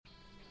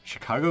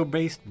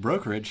Chicago-based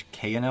brokerage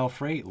K&L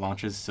Freight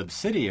launches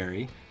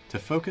subsidiary to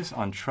focus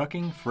on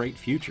trucking freight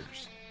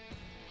futures.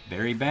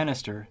 Barry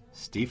Bannister,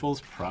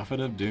 Stifel's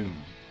Prophet of Doom.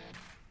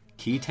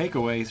 Key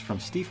takeaways from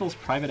Stifel's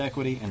private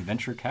equity and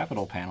venture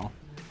capital panel.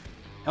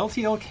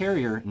 LTL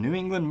carrier New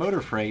England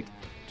Motor Freight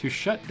to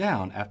shut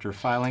down after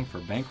filing for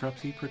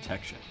bankruptcy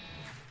protection.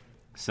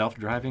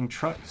 Self-driving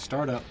truck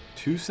startup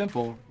Too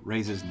Simple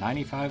raises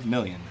 $95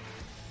 million,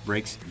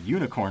 breaks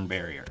unicorn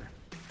barrier.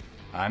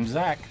 I'm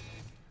Zach.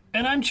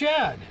 And I'm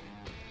Chad.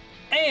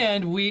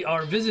 And we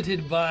are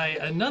visited by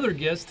another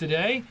guest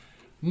today,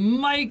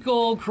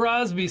 Michael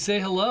Crosby.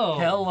 Say hello.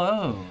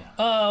 Hello.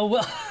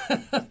 Well,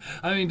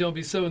 I mean, don't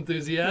be so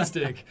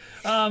enthusiastic.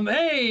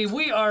 Hey,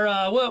 we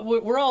are,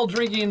 we're all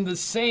drinking the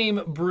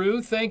same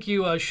brew. Thank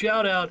you.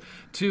 Shout out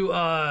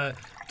to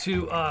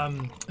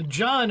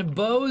John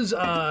Bowes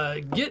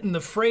getting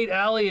the Freight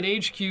Alley at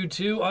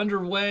HQ2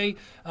 underway.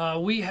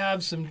 We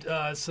have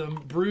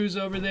some brews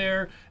over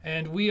there,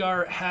 and we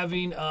are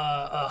having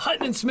a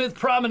Hutton and Smith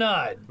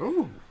Promenade.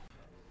 Ooh.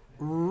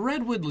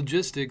 Redwood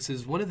Logistics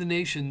is one of the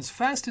nation's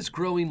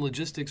fastest-growing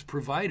logistics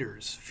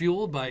providers,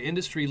 fueled by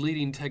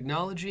industry-leading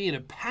technology and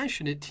a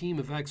passionate team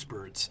of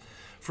experts.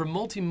 From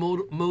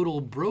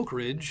multimodal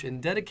brokerage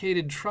and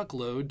dedicated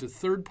truckload to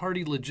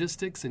third-party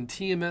logistics and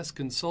TMS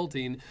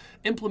consulting,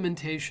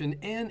 implementation,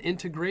 and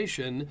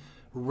integration,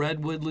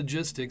 Redwood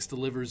Logistics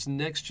delivers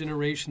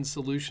next-generation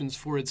solutions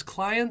for its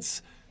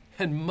clients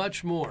and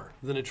much more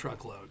than a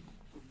truckload.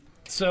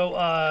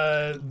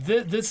 So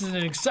this is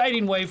an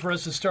exciting way for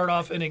us to start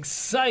off an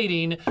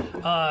exciting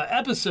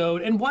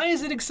episode. And why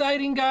is it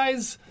exciting,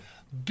 guys?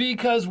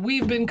 Because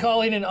we've been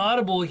calling an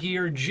audible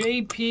here.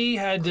 JP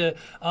had to,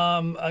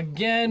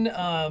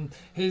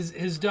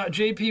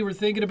 JP, we're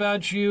thinking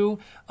about you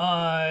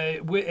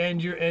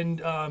and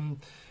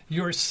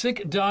your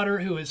sick daughter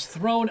who is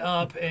thrown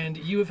up, and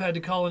you have had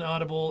to call an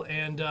audible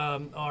and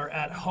are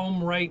at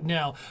home right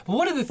now. But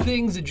one of the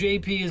things that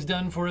JP has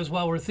done for us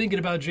while we're thinking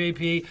about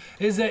JP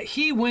is that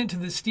he went to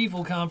the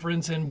Stifel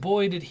conference, and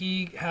boy, did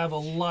he have a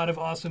lot of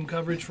awesome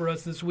coverage for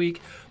us this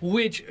week,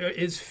 which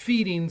is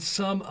feeding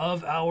some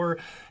of our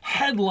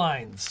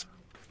headlines.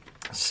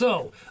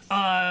 So,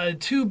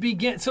 to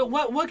begin, so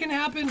what can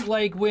happen,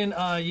 like, when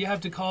you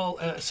have to call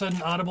a sudden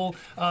audible?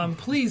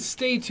 Please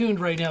stay tuned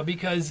right now,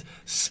 because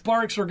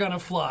sparks are going to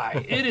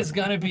fly. It is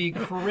going to be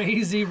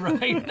crazy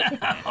right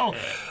now.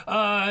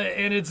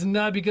 And it's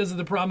not because of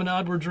the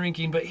promenade we're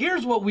drinking, but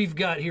here's what we've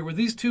got here with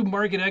these two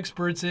market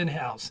experts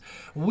in-house.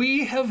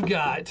 We have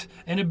got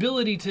an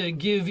ability to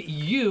give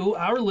you,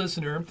 our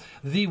listener,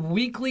 the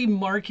weekly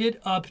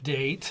market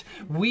update.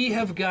 We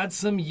have got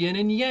some yin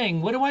and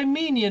yang. What do I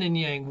mean, yin and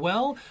yang?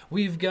 Well,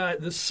 we've got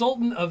the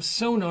Sultan of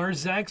Sonar,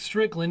 Zach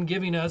Strickland,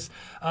 giving us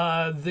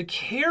the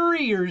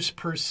carrier's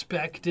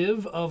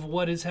perspective of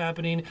what is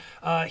happening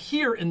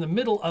here in the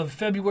middle of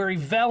February,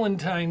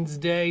 Valentine's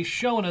Day,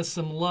 showing us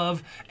some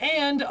love.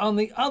 And on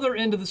the other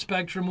end of the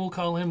spectrum, we'll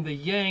call him the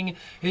Yang,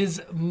 is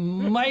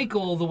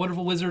Michael, the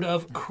wonderful wizard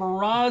of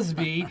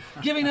Crosby,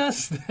 giving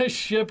us the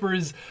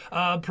shipper's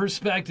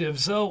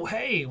perspective. So,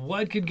 hey,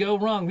 what could go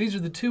wrong? These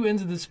are the two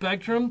ends of the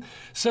spectrum.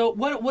 So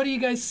what are you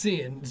guys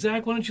seeing?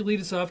 Zach, why don't you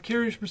lead us off?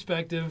 Carrier's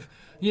perspective,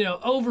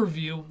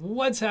 overview,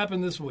 what's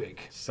happened this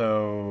week?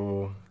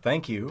 So,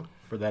 thank you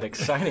for that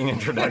exciting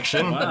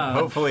introduction. Wow.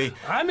 Hopefully,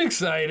 I'm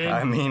excited.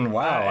 I mean,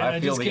 wow, I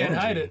feel just the can't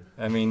energy. hide it.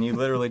 I mean, you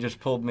literally just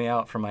pulled me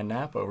out from my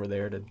nap over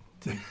there to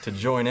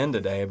join in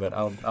today, but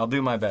I'll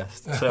do my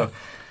best. So,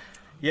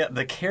 yeah,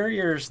 the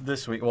carriers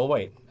this week. Well,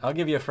 wait, I'll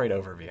give you a freight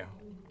overview.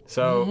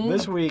 So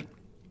this week,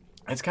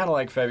 it's kind of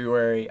like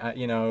February.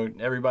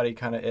 Everybody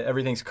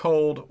everything's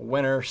cold,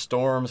 winter,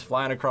 storms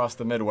flying across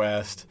the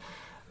Midwest.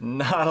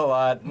 Not a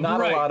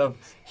lot of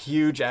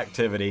huge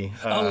activity.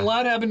 A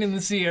lot happened in the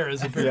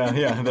Sierras,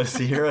 apparently. Yeah,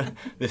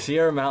 the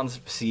Sierra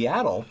Mountains,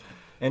 Seattle.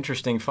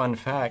 Interesting fun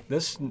fact: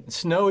 this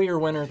snowier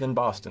winter than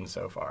Boston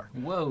so far.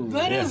 Whoa.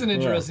 That is an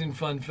interesting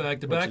fun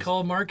fact. The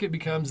backhaul market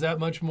becomes that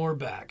much more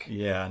back.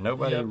 Yeah,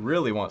 nobody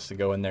really wants to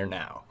go in there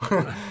now.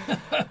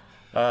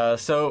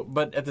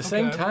 But at the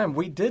same time,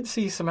 we did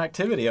see some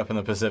activity up in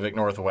the Pacific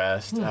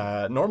Northwest.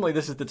 Normally,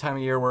 this is the time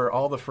of year where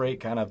all the freight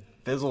kind of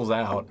fizzles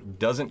out,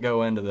 doesn't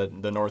go into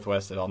the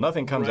Northwest at all.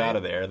 Nothing comes out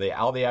of there.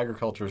 All the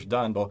agriculture is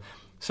done. Well,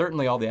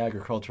 certainly all the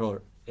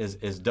agriculture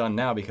is done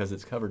now because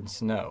it's covered in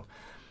snow.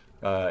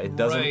 It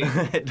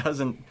doesn't. It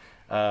doesn't.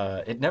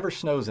 It never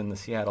snows in the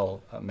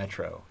Seattle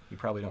metro. You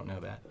probably don't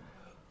know that.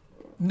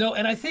 No,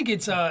 and I think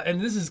it's,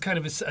 and this is kind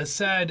of a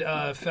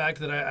sad fact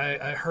that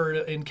I heard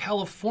in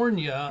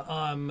California,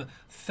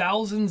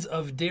 thousands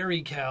of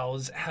dairy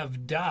cows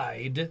have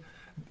died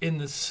in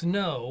the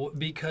snow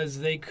because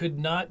they could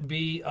not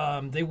be,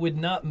 they would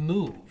not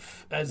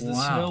move. As the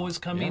snow was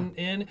coming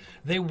in,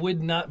 they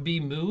would not be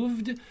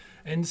moved.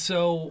 And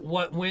so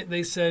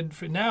they said,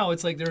 for now,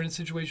 it's like they're in a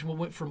situation where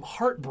went from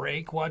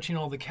heartbreak, watching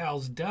all the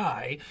cows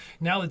die,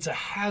 now it's a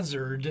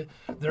hazard.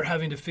 They're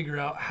having to figure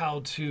out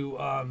how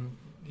to,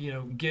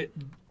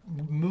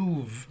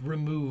 remove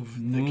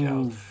the cows.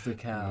 Move the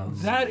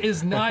cows. That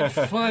is not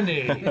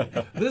funny.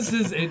 This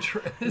is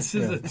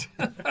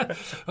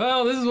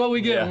well, this is what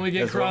we get Yeah, when we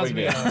get that's what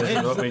we Crosby get. on. This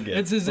is what we get.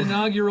 It's his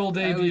inaugural I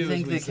debut. would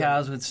think as we the say.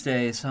 cows would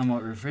stay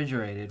somewhat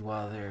refrigerated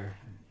while they're,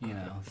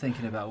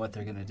 thinking about what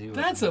they're going to do. with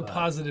That's them, a but-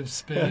 positive You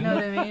spin. know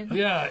what I mean?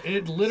 Yeah,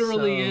 it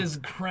literally So- is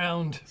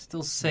ground.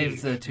 Still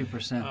saves the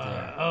 2% there.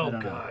 I Oh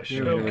don't know. gosh.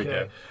 Here we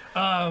go.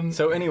 Okay.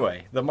 So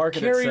anyway, the market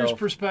Carrier's itself.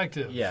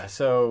 perspective. Yeah,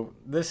 so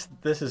this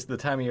is the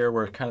time of year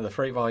where kind of the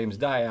freight volumes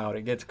die out.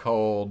 It gets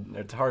cold.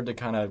 It's hard to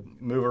kind of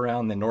move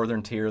around the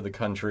northern tier of the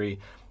country.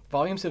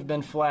 Volumes have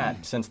been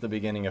flat since the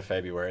beginning of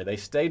February. They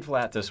stayed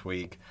flat this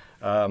week.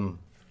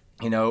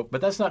 But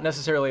that's not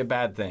necessarily a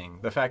bad thing.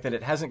 The fact that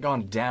it hasn't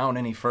gone down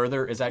any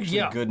further is actually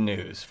Yeah. good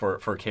news for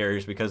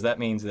carriers, because that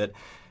means that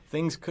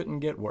things couldn't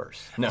get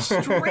worse. No.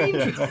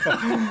 Strange.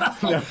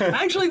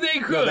 Actually, they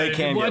could. No, they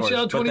can get Watch worse,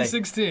 out, but they-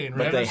 2016. but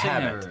Right? they Say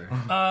haven't.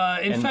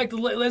 never. In fact,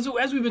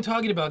 as we've been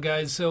talking about,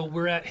 guys, so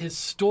we're at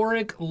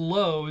historic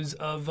lows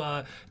of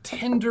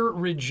tender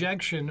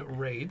rejection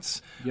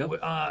rates. Yep.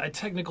 A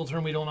technical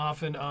term we don't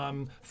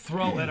often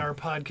throw at our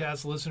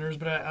podcast listeners,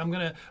 but I'm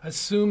going to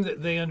assume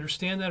that they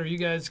understand that, or you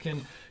guys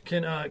can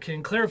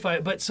clarify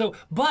it.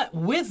 But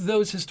with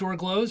those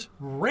historic lows,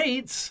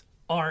 rates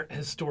aren't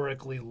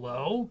historically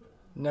low.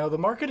 No, the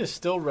market is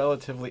still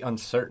relatively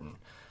uncertain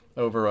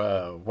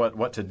over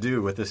what to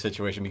do with this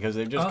situation, because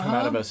they've just come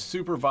out of a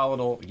super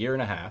volatile year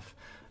and a half.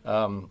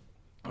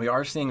 We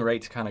are seeing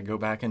rates kind of go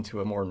back into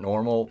a more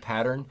normal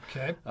pattern,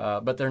 Okay.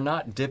 but they're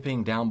not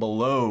dipping down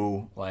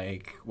below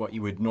like what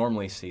you would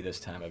normally see this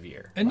time of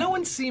year. And no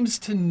one seems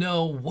to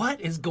know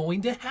what is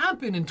going to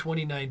happen in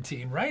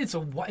 2019, right?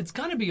 It's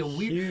got to be a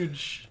weird.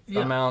 Huge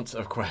Yeah. amounts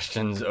of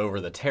questions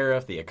over the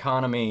tariff, the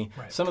economy.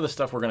 Right. Some of the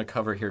stuff we're going to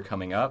cover here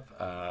coming up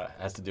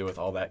has to do with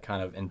all that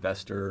kind of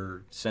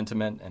investor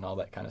sentiment and all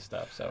that kind of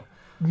stuff. So.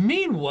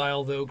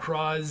 Meanwhile, though,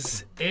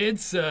 Cross,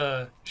 it's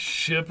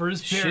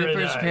Shipper's Paradise.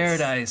 Shipper's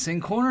Paradise in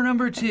corner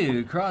number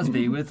 2,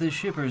 Crosby with the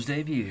Shipper's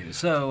debut.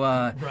 So,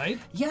 Right?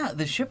 yeah,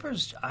 the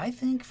Shippers, I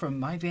think from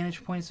my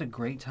vantage point, it's a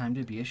great time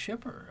to be a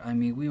shipper. I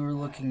mean, we were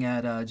looking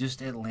at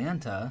just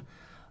Atlanta.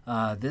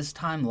 This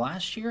time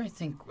last year, I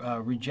think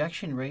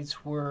rejection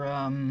rates were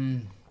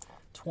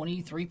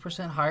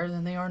 23% higher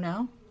than they are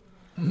now.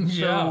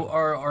 Yeah. So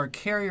our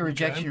carrier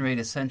rejection rate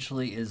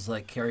essentially is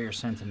like carrier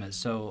sentiment.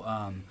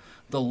 So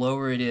the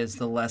lower it is,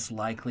 the less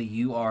likely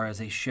you are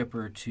as a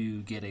shipper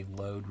to get a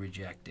load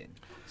rejected.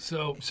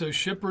 So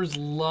shippers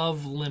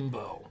love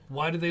limbo.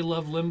 Why do they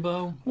love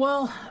limbo?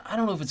 Well, I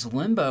don't know if it's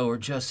limbo or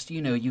just,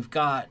 you've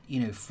got,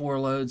 4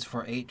 loads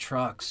for 8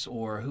 trucks,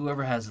 or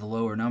whoever has the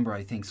lower number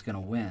I think is going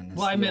to win.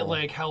 Well, I meant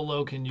like how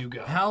low can you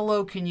go? How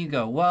low can you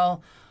go?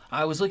 Well,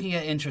 I was looking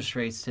at interest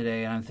rates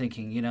today, and I'm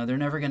thinking, they're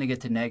never going to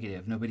get to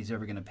negative. Nobody's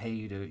ever going to pay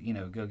you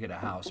to, go get a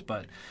house.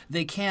 But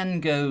they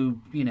can go,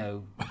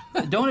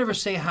 don't ever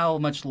say how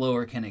much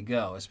lower can it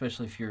go,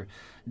 especially if you're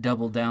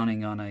double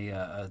downing on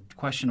a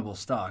questionable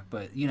stock.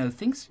 But,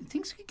 things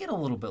could get a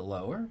little bit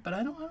lower, but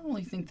I don't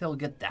really think they'll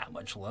get that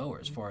much lower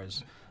as far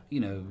as,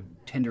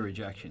 tender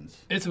rejections.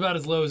 It's about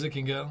as low as it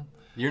can go.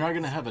 You're not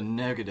going to have a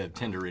negative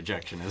tender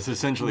rejection, is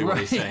essentially what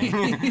he's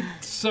saying.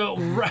 So,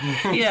 right.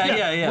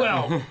 Yeah.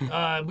 Well,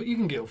 but you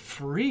can go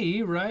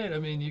free, right? I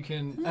mean, you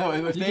can. Oh,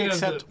 if you they can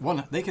have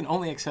accept they can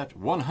only accept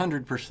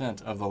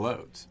 100% of the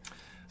loads.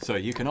 So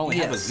you can only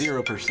have a Yes.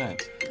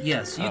 0%.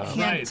 Yes, you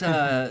Right.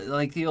 can't,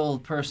 like the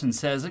old person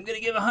says, I'm going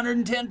to give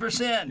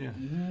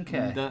 110%.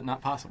 Okay. Not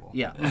possible.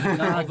 Yeah.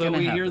 Not Although gonna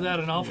we hear happen. that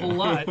an awful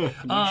lot.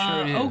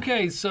 sure do.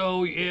 Okay,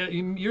 so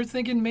you're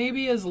thinking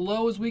maybe as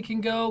low as we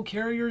can go.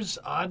 Carriers,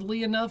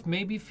 oddly enough,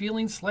 maybe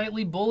feeling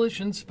slightly bullish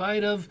in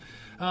spite of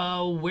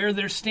where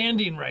they're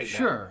standing right now.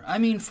 Sure. I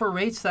mean, for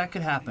rates, that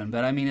could happen.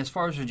 But, I mean, as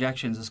far as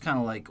rejections, it's kind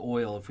of like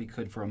oil, if we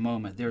could for a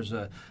moment. There's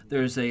a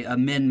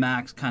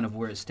min-max kind of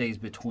where it stays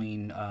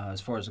between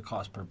as far as the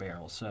cost per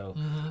barrel. So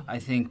I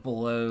think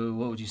below,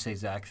 what would you say,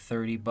 Zach,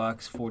 $30,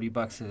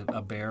 $40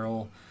 a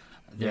barrel,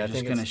 they're Yeah, I just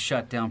think going to it's-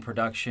 shut down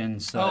production.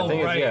 So Oh, I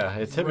think right.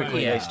 it's typically Right.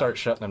 they Yeah. start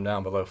shutting them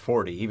down below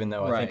 40, even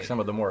though I think Right.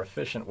 some of the more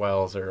efficient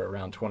wells are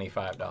around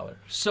 $25.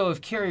 So if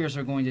carriers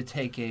are going to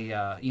take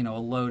a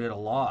load at a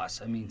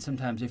loss, I mean,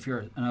 sometimes if you're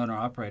an owner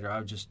operator, I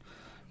would just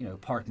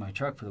park my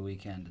truck for the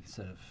weekend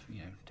instead of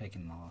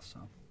taking the loss. So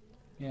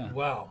yeah.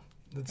 Wow,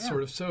 that's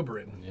sort of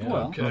sobering. Yeah.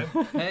 Well, Okay.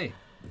 hey.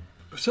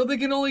 So they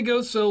can only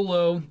go so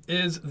low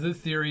is the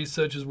theory,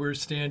 such as we're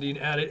standing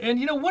at it. And,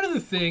 one of the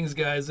things,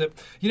 guys, that,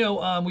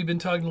 we've been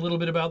talking a little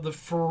bit about the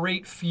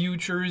freight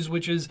futures,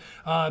 which is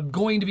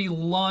going to be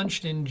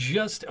launched in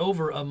just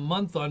over a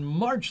month on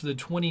March the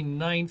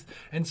 29th.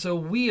 And so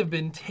we have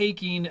been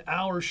taking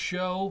our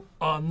show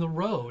on the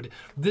road.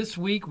 This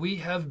week we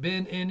have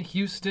been in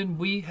Houston.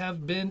 We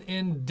have been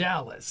in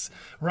Dallas,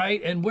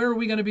 right? And where are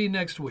we going to be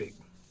next week?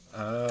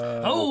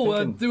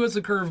 Threw us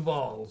a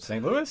curveball.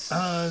 St. Louis?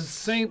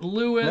 St.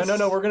 Louis.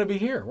 No, we're going to be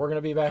here. We're going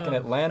to be back in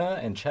Atlanta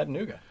and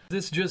Chattanooga.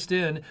 This just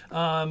in,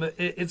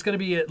 it's going to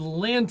be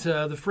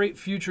Atlanta. The Freight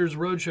Futures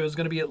Roadshow is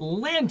going to be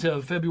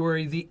Atlanta,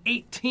 February the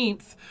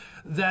 18th.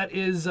 that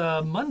is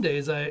Monday,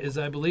 as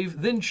I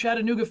believe. Then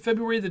Chattanooga,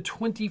 February the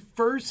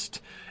 21st,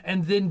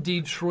 and then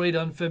Detroit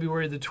on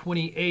February the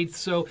 28th.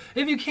 So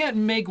if you can't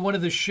make one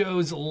of the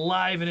shows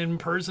live and in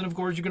person, of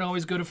course, you can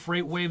always go to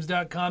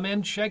freightwaves.com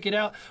and check it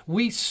out.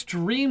 We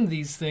stream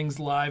these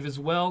things live as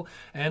well,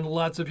 and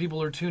lots of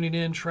people are tuning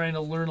in, trying to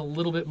learn a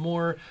little bit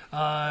more,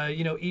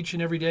 each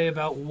and every day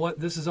about what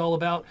this is all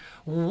about.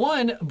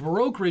 One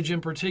brokerage in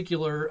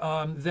particular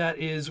that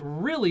is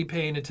really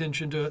paying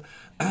attention to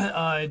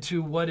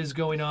what is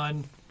going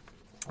on,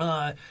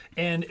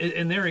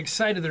 and they're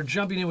excited. They're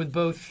jumping in with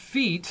both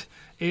feet.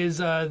 Is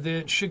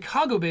the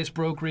Chicago-based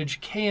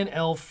brokerage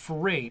K&L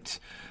Freight,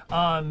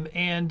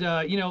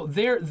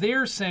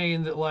 they're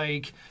saying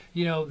that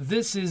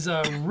this is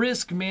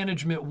risk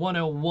management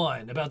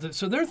 101 about this.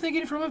 So they're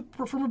thinking from a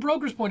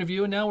broker's point of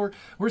view, and now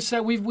we're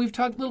set. We've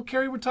talked a little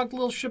carrier, we talked a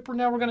little shipper.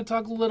 Now we're going to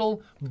talk a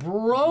little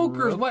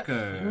brokers.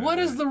 What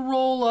is the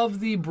role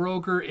of the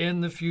broker in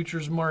the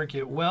futures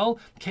market? Well,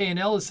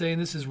 K&L is saying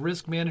this is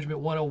risk management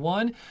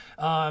 101.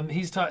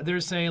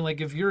 They're saying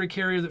if you're a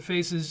carrier that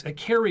faces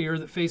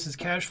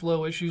cash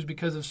flow issues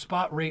because of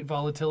spot rate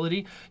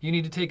volatility, you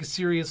need to take a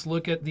serious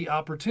look at the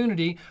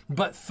opportunity.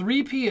 But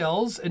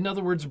 3PLs, in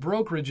other words,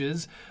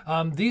 brokerages,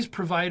 these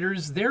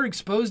providers, they're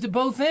exposed at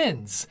both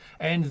ends.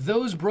 And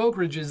those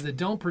brokerages that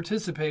don't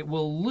participate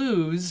will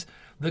lose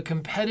the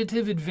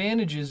competitive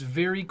advantages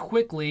very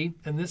quickly.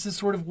 And this is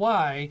sort of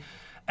why,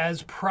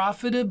 as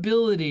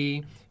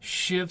profitability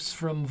shifts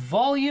from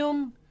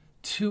volume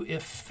to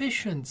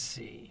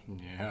efficiency.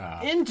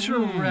 Yeah.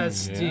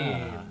 Interesting.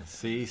 Yeah.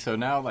 See, so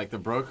now the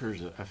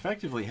brokers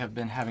effectively have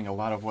been having a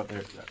lot of what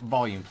their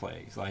volume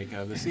plays,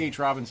 the C.H.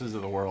 Robinsons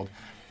of the world.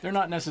 They're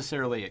not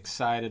necessarily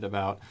excited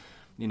about,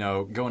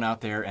 going out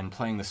there and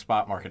playing the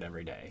spot market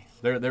every day.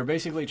 They're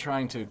basically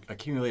trying to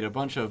accumulate a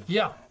bunch of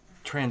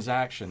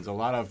transactions,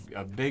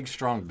 a big,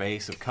 strong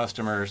base of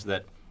customers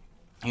that,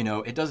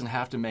 it doesn't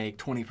have to make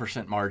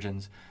 20%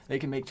 margins. They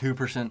can make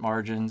 2%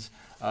 margins.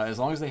 As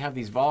long as they have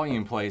these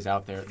volume plays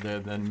out there,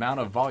 the amount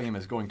of volume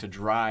is going to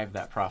drive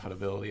that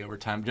profitability over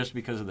time just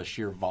because of the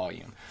sheer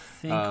volume.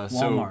 Think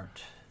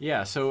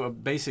Walmart. So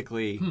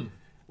basically,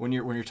 when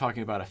you're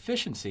talking about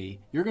efficiency,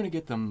 you're going to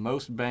get the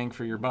most bang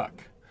for your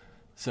buck.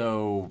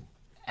 So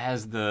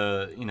as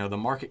the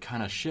market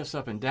kind of shifts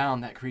up and down,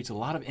 that creates a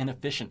lot of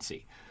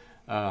inefficiency.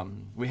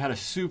 We had a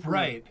super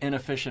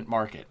inefficient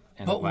market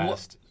in the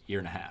last year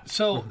and a half.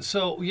 So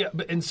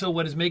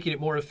what is making it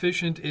more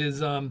efficient is,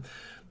 so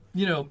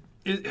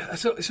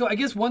I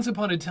guess once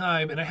upon a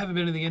time, and I haven't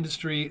been in the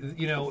industry,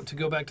 to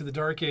go back to the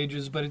dark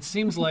ages, but it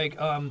seems like,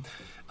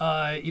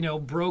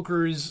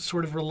 brokers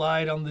sort of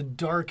relied on the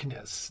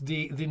darkness,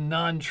 the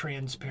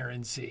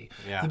non-transparency,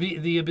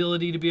 the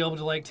ability to be able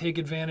to take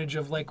advantage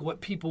of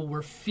what people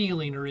were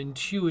feeling or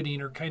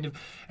intuiting or kind of,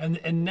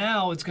 and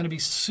now it's going to be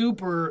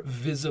super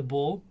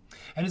visible.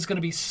 And it's going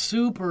to be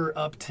super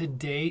up to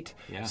date.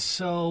 Yeah.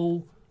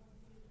 So,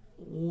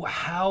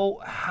 how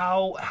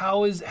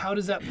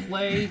does that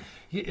play?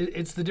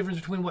 It's the difference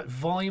between what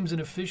volumes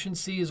and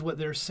efficiency is what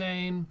they're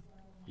saying.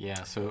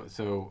 Yeah.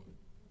 So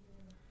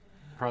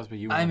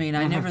Crosby, I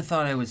never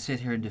thought I would sit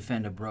here and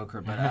defend a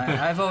broker, but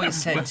I've always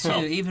said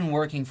too, even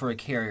working for a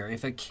carrier,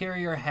 if a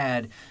carrier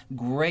had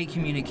great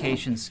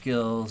communication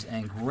skills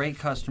and great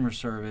customer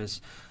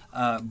service,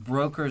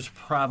 brokers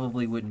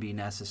probably wouldn't be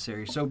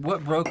necessary. So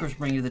what brokers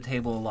bring to the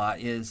table a lot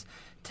is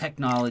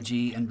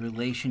technology and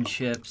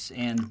relationships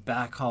and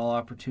backhaul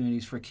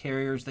opportunities for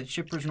carriers that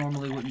shippers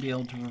normally wouldn't be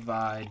able to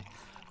provide.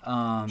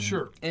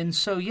 Sure. And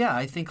so,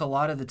 I think a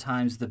lot of the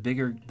times the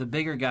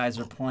bigger guys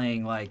are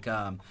playing with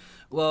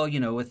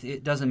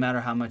it doesn't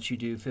matter how much you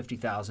do,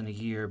 $50,000 a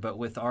year, but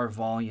with our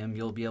volume,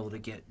 you'll be able to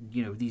get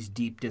these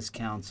deep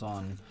discounts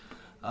on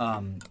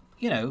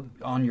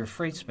your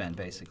freight spend,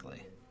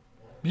 basically.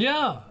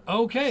 Yeah.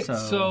 Okay.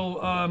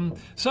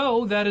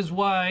 So that is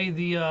why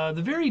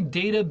the very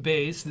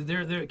database,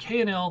 their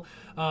K&L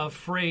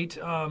Freight,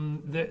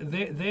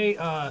 they've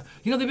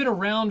been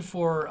around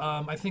for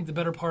I think the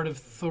better part of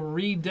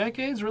 3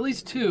 decades, or at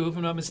least 2, if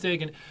I'm not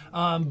mistaken.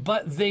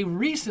 But they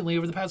recently,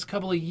 over the past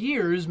couple of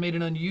years, made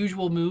an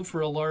unusual move for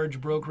a large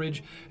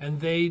brokerage, and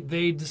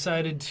they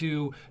decided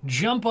to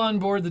jump on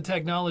board the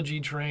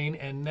technology train,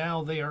 and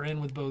now they are in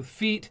with both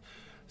feet,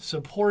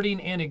 supporting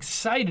and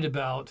excited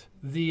about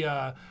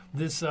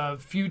this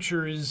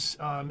futures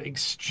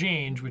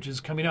exchange, which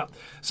is coming up.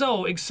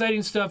 So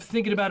exciting stuff.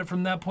 Thinking about it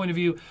from that point of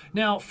view.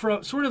 Now,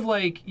 from sort of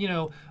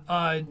now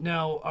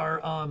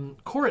our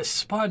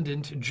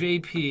correspondent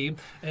JP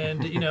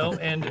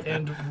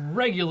and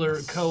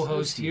regular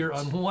co-host here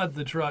on What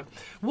the Truck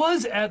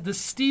was at the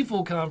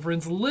Stifel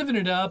conference, living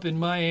it up in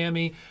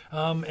Miami,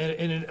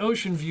 in an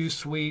Ocean View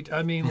suite.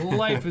 I mean,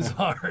 life is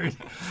hard.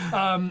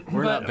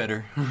 We're not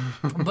bitter,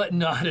 but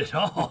not at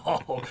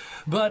all.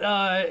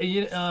 But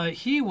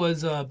he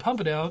was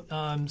pumping out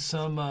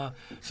some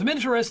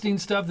interesting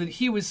stuff that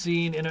he was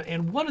seeing,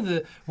 and one of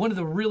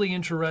the really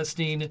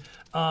interesting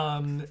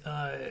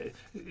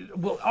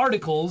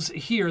articles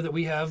here that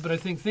we have, but I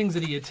think things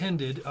that he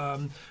attended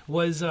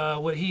was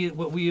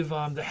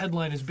the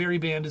headline is Barry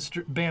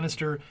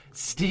Bannister,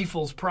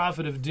 Stifel's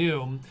Prophet of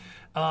Doom.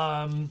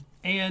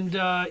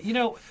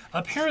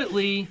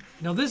 Apparently,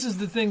 now this is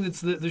the thing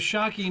that's the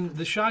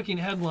shocking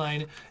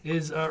headline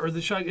is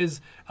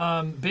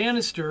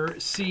Bannister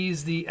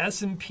sees the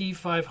S&P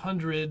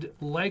 500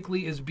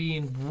 likely as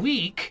being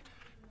weak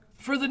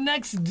for the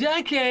next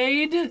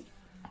decade.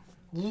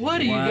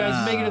 What are you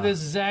guys making of this,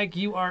 Zach?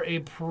 You are a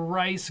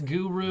price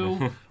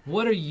guru.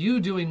 What are you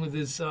doing with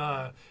this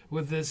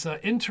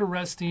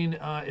interesting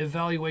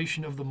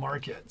evaluation of the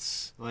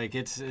markets? Like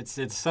it's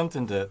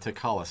something to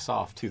call a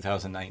soft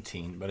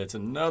 2019, but it's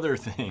another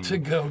thing to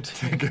go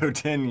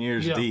 10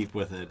 years deep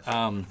with it.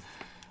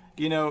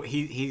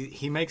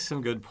 He makes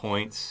some good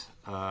points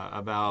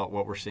about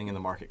what we're seeing in the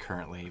market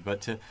currently,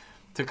 but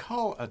to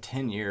call a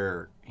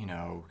 10-year,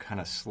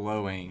 kind of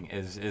slowing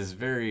is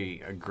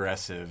very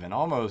aggressive and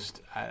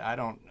almost I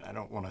don't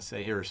want to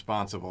say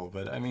irresponsible,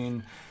 but I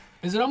mean,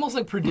 is it almost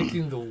like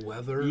predicting the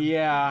weather?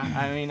 Yeah,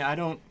 I mean,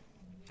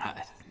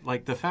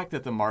 like the fact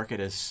that the market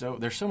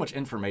there's so much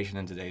information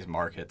in today's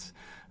markets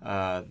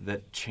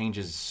that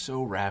changes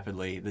so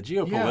rapidly. The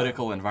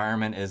geopolitical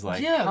environment is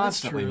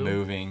constantly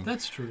moving.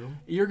 That's true.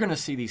 You're going to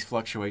see these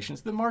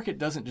fluctuations. The market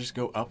doesn't just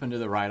go up and to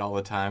the right all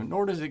the time,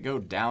 nor does it go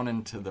down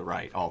and to the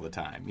right all the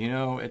time.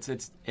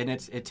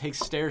 It takes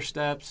stair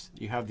steps.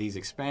 You have these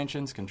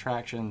expansions,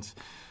 contractions,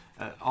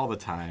 all the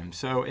time.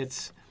 So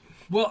it's.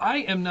 Well, I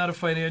am not a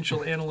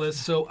financial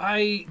analyst, so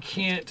I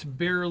can't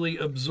barely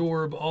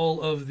absorb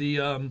all of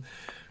the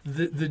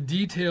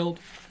detailed,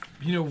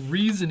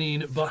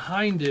 reasoning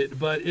behind it.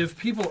 But if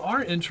people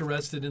are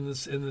interested in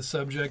the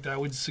subject, I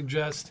would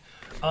suggest,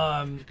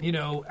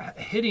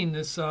 hitting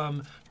this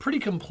pretty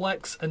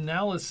complex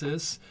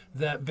analysis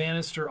that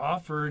Bannister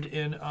offered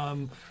in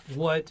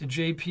what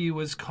JP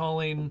was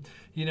calling,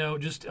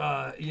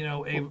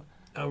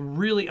 a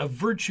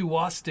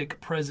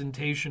virtuosic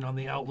presentation on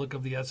the outlook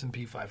of the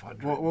S&P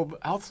 500. Well,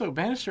 also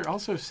Bannister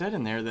also said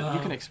in there that you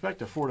can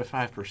expect a 4 to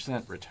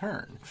 5%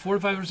 return. 4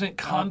 to 5%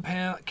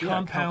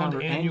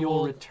 compound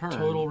annual return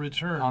total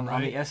return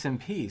on the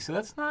S&P. So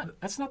that's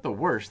not the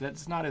worst.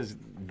 That's not as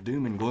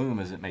doom and gloom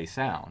as it may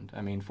sound.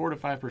 I mean, 4 to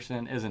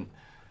 5% isn't.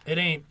 It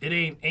ain't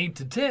 8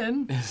 to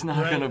 10. It's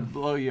not going to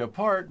blow you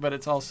apart, but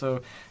it's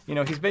also,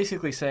 he's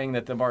basically saying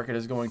that the market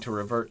is going to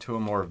revert to a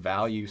more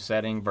value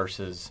setting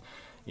versus,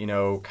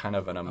 kind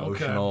of an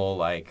emotional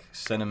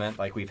sentiment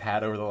like we've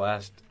had over the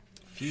last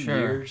few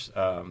years.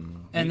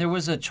 And there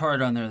was a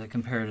chart on there that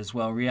compared as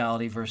well,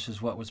 reality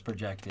versus what was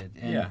projected.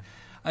 And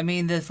I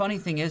mean, the funny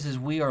thing is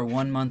we are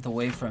 1 month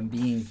away from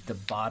being the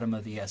bottom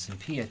of the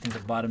S&P. I think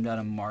it bottomed out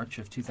in March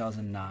of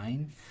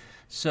 2009.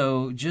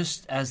 So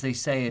just as they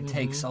say, it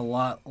takes a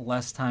lot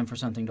less time for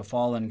something to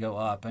fall and go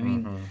up. I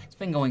mean, it's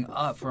been going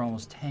up for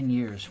almost 10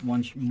 years,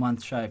 1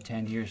 month shy of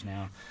 10 years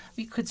now.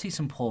 We could see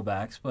some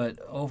pullbacks, but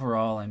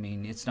overall, I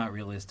mean, it's not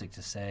realistic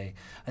to say.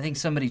 I think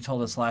somebody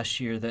told us last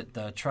year that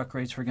the truck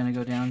rates were going to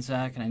go down,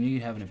 Zach, and I knew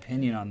you'd have an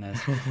opinion on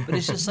this. But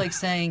it's just like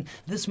saying,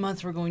 this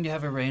month we're going to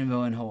have a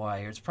rainbow in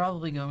Hawaii. It's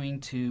probably going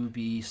to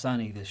be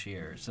sunny this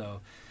year. So,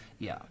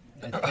 yeah.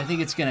 I think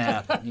it's going to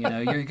happen.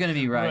 You're going to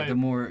be right. The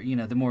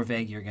more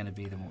vague you're going to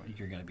be, the more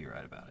you're going to be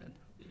right about it.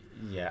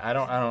 Yeah, I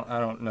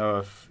don't know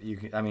if you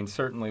can. I mean,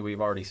 certainly we've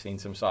already seen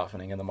some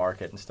softening in the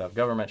market and stuff.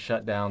 Government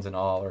shutdowns and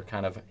all are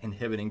kind of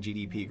inhibiting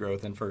GDP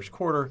growth in first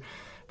quarter,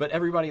 but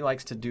everybody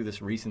likes to do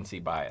this recency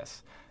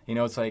bias.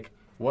 It's like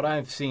what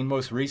I've seen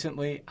most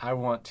recently, I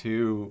want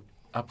to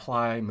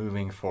apply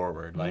moving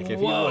forward. Like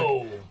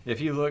if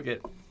you look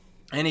at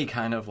any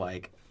kind of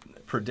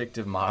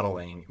predictive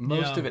modeling,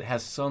 most of it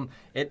has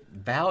it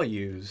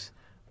values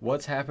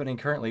what's happening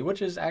currently,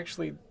 which is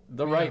actually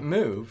the right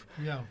move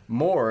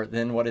more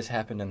than what has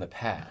happened in the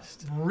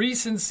past.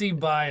 Recency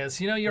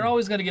bias. You're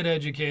always going to get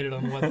educated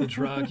on what the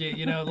truck.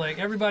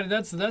 Everybody,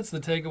 that's the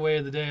takeaway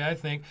of the day, I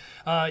think.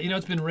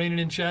 It's been raining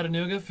in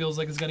Chattanooga. Feels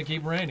like it's going to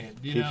keep raining.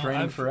 Keeps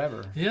raining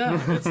forever. Yeah,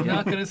 it's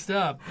not going to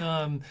stop.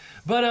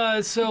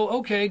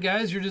 Okay,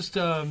 guys, you're just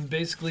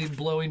basically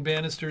blowing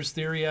Bannister's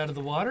theory out of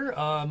the water.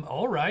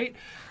 All right.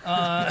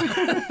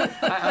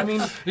 I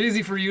mean,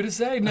 easy for you to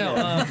say.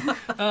 No,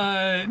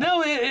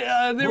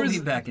 We'll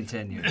be back in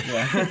 10 years.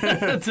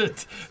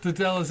 to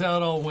tell us how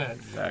it all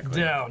went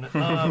down.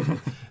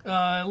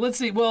 Let's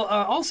see. Well,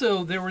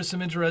 also there were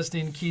some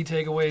interesting key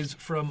takeaways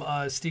from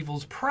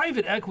Stifel's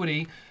private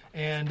equity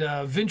and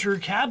venture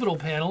capital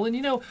panel,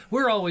 and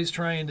we're always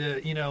trying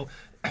to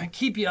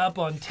keep you up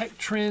on tech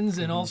trends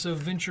and also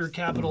venture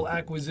capital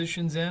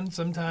acquisitions and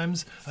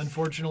sometimes,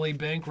 unfortunately,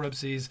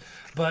 bankruptcies.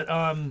 But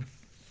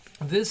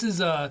This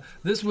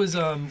was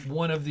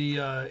one of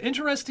the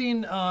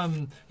interesting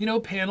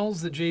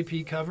panels that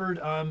JP covered.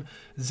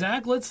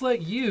 Zach, let's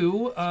let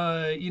you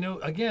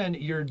again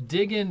you're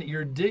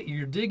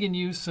digging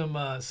you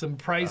some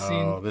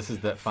pricing. Oh, this is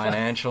the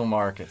financial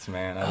markets,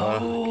 man.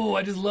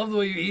 I just love the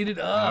way you eat it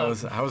up.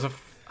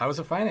 I was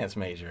a finance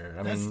major.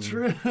 That's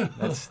true.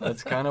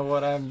 That's kind of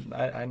what I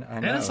know.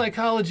 And a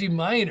psychology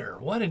minor.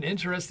 What an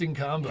interesting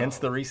combo. Hence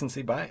the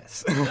recency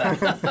bias.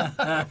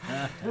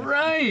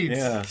 Right.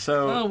 Yeah.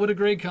 So. Oh, what a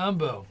great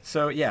combo.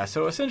 So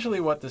essentially,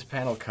 what this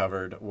panel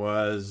covered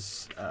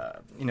was,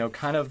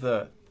 kind of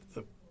the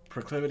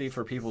proclivity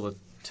for people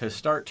to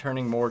start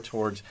turning more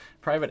towards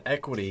private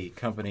equity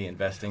company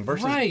investing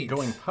versus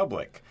going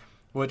public.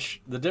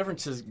 Which the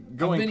difference is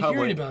going public. I've been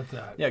hearing about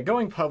that. Yeah,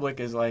 going public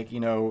is like,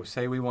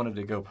 say we wanted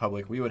to go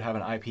public, we would have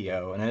an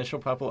IPO, an initial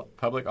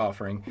public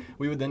offering.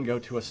 We would then go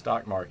to a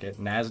stock market,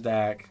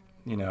 NASDAQ,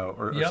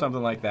 or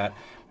something like that.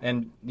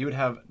 And you would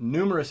have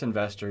numerous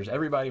investors.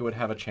 Everybody would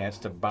have a chance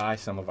to buy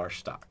some of our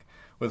stock.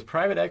 With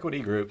private equity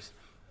groups,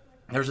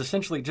 there's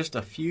essentially just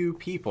a few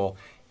people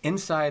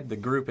inside the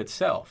group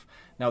itself.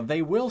 Now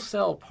they will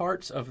sell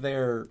parts of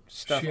their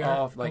stuff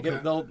off, like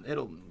it'll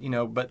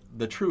but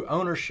the true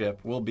ownership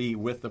will be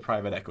with the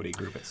private equity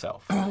group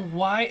itself.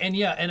 Why? And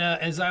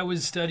as I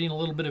was studying a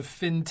little bit of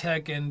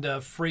fintech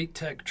and freight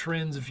tech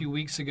trends a few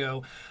weeks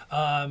ago,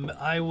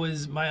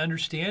 my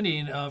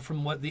understanding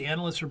from what the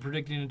analysts are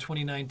predicting in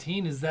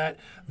 2019 is that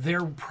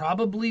there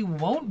probably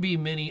won't be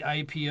many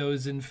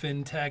IPOs in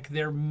fintech.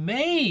 There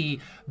may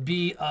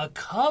be a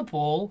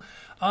couple.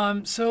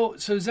 So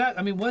Zach,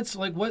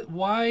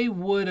 why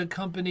would a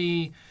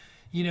company,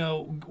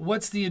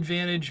 what's the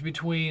advantage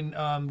between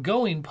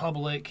going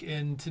public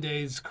in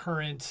today's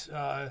current,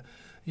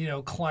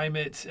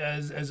 climate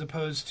as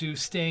opposed to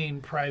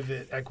staying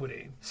private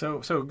equity?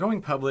 So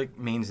going public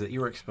means that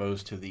you are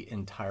exposed to the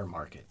entire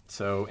market.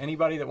 So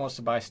anybody that wants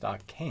to buy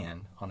stock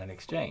can on an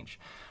exchange.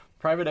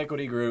 Private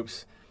equity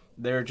groups,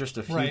 they're just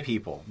a few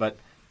people, but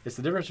it's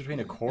the difference between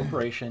a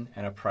corporation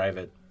and a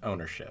private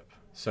ownership.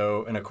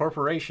 So in a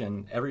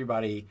corporation,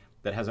 everybody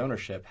that has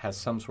ownership has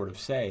some sort of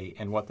say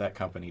in what that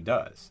company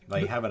does.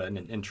 They have an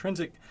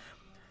intrinsic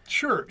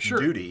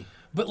duty.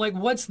 But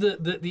what's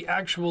the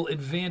actual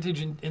advantage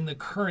in the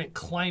current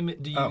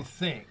climate? Do you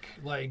think?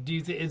 Do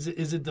you think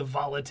is it the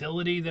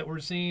volatility that we're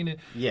seeing?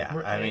 Yeah,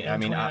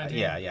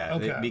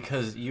 Okay.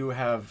 Because you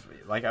have,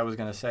 like I was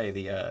going to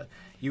say,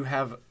 you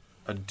have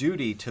a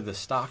duty to the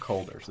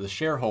stockholders, the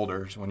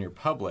shareholders, when you're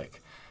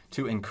public,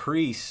 to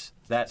increase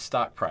that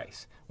stock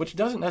price. Which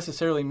doesn't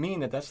necessarily mean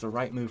that that's the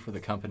right move for the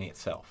company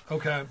itself.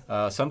 Okay.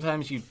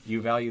 Sometimes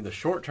you value the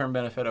short-term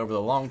benefit over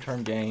the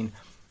long-term gain,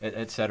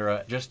 et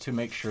cetera, just to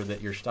make sure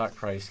that your stock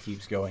price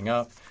keeps going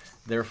up.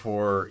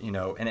 Therefore,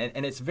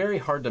 and it's very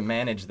hard to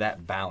manage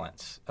that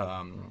balance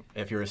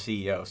if you're a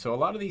CEO. So a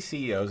lot of these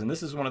CEOs, and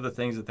this is one of the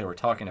things that they were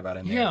talking about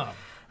in there.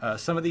 Yeah.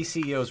 Some of these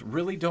CEOs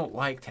really don't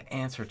like to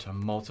answer to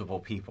multiple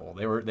people.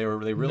 They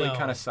really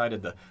kind of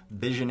cited the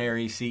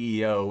visionary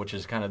CEO, which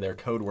is kind of their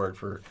code word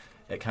for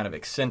kind of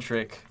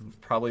eccentric,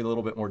 probably a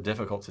little bit more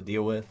difficult to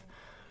deal with.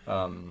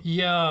 Do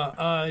you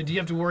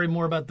have to worry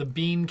more about the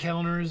bean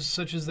counters,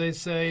 such as they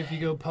say, if you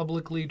go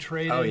publicly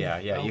traded? Oh, yeah.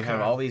 Okay. You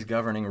have all these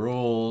governing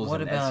rules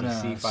what and about,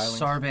 SEC filings.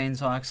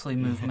 Sarbanes-Oxley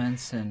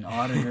movements and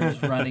auditors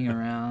running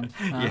around?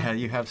 Yeah,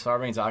 you have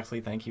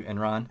Sarbanes-Oxley, thank you,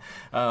 Enron,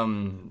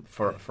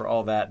 for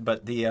all that.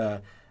 But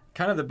the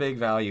kind of the big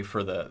value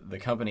for the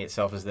company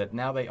itself is that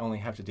now they only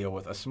have to deal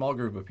with a small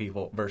group of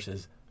people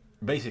versus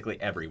basically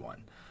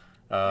everyone.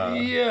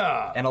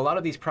 And a lot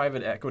of these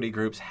private equity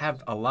groups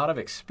have a lot of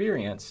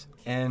experience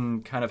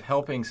in kind of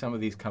helping some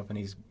of these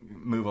companies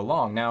move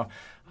along. Now,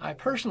 I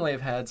personally have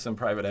had some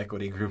private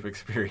equity group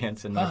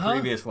experience in my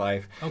previous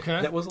life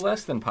that was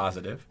less than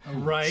positive.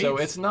 Right. So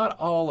it's not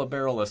all a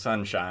barrel of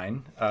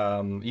sunshine.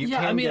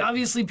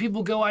 Obviously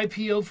people go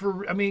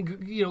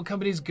IPO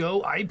companies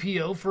go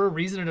IPO for a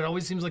reason, and it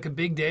always seems like a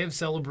big day of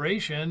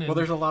celebration. Well,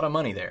 there's a lot of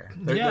money there.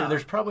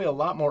 There's probably a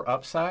lot more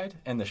upside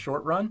in the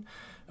short run.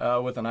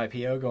 With an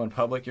IPO going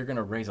public, you're going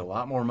to raise a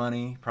lot more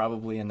money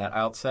probably in that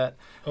outset.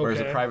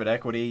 Whereas a private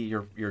equity,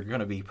 you're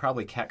going to be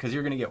probably capped because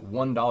you're going to get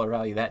 $1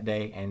 value that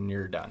day and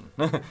you're done.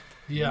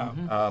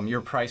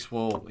 Your price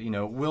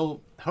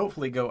will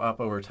hopefully go up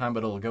over time,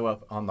 but it'll go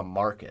up on the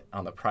market,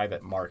 on the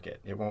private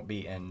market. It won't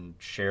be in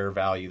share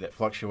value that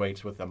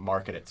fluctuates with the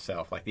market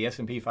itself. Like the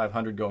S&P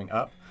 500 going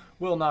up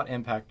will not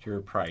impact your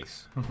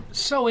price.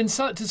 So,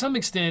 to some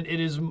extent,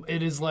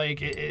 it's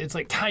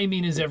like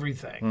timing is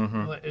everything.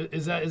 Mm-hmm.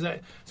 Is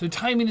that so?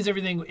 Timing is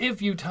everything.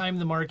 If you time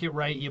the market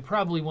right, you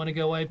probably want to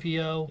go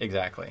IPO.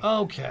 Exactly.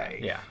 Okay.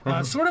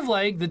 Yeah. Sort of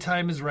like the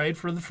time is right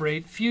for the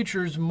freight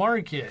futures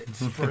market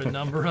for a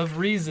number of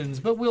reasons.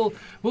 But we'll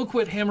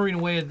quit hammering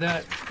away at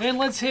that, and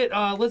let's hit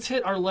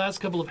our last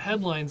couple of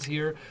headlines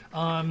here.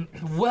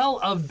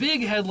 A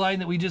big headline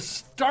that we just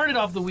started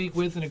off the week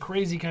with in a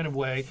crazy kind of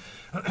way.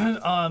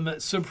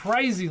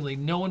 Surprisingly,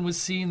 no one was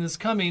seeing this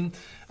coming.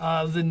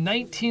 The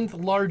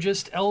 19th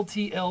largest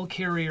LTL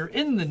carrier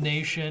in the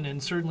nation,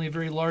 and certainly a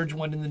very large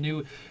one in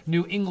the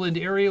New England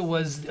area,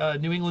 was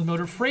New England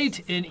Motor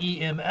Freight,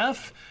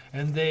 NEMF.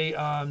 And they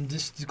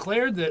just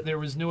declared that there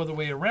was no other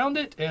way around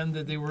it and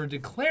that they were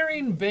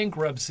declaring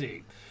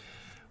bankruptcy.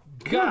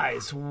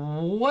 Guys,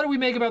 what do we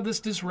make about this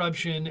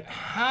disruption?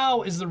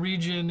 How is the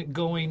region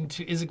going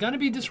to... Is it going to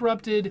be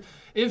disrupted?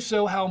 If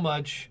so, how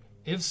much?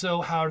 If so,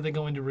 how are they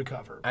going to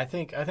recover? I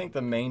think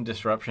the main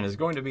disruption is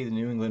going to be the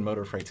New England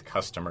Motor Freight's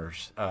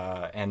customers,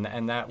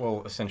 and that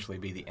will essentially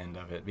be the end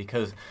of it,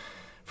 because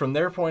from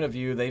their point of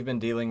view, they've been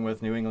dealing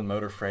with New England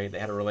Motor Freight. They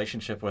had a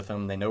relationship with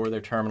them. They know where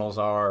their terminals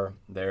are.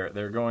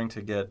 They're going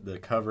to get the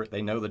cover.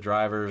 They know the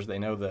drivers. They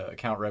know the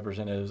account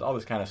representatives. All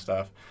this kind of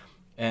stuff,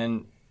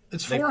 and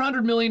it's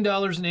 $400 million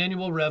in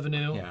annual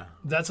revenue. Yeah,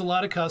 that's a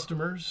lot of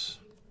customers.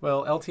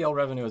 Well, LTL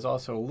revenue is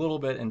also a little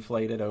bit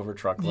inflated over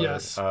truckload.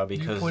 Yes,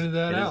 because you pointed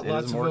that out. It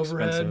Lots is more of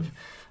overhead. expensive.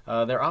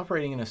 They're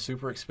operating in a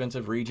super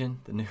expensive region,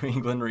 the New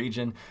England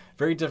region.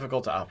 Very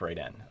difficult to operate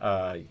in.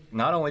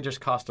 Not only just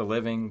cost of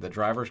living, the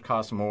drivers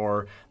cost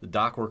more, the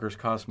dock workers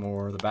cost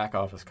more, the back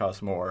office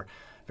costs more.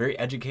 Very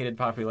educated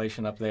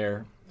population up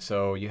there.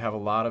 So you have a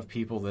lot of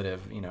people that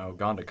have,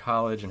 gone to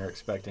college and are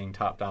expecting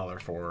top dollar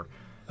for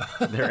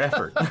their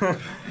effort.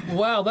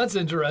 Wow, that's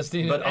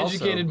interesting. But An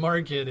educated also,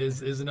 market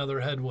is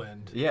another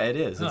headwind. Yeah, it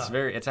is.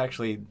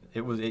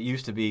 It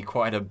used to be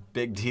quite a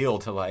big deal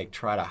to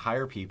try to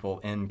hire people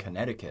in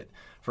Connecticut,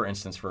 for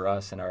instance, for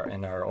us in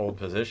our old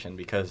position,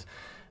 because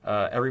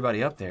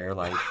everybody up there,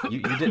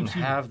 you didn't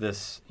have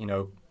this,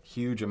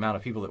 huge amount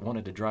of people that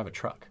wanted to drive a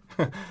truck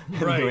in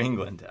Right. New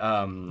England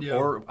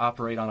or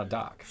operate on a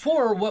dock.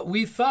 For what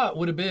we thought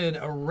would have been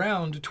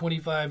around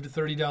 $25 to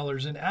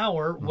 $30 an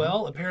hour,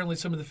 well, apparently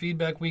some of the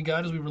feedback we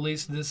got as we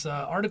released this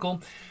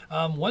article,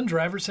 one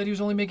driver said he was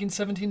only making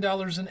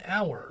 $17 an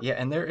hour. Yeah,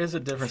 and there is a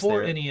difference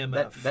for there.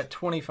 NEMF. That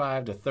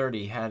 25 to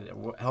 30 had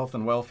health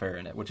and welfare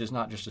in it, which is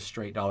not just a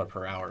straight dollar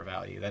per hour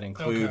value. That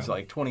includes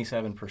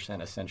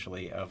 27%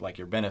 essentially of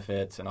your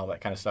benefits and all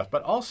that kind of stuff.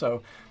 But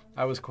also,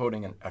 I was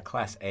quoting a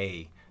Class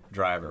A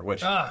driver,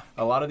 which a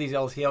lot of these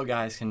LTL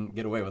guys can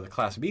get away with a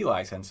Class B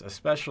license,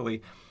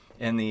 especially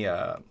in the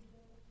kind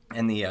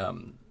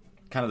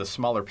of the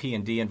smaller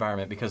P&D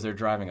environment, because they're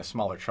driving a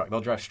smaller truck.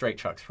 They'll drive straight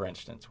trucks, for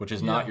instance, which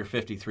is not your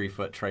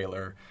 53-foot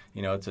trailer.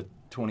 It's a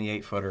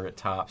 28-footer at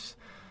tops.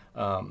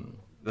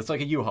 That's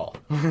like a U-Haul.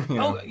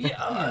 Oh,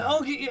 yeah.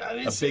 Okay.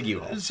 Yeah, A big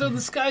U-Haul. So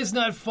the sky's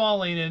not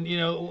falling, and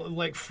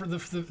for the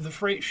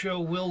freight show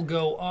will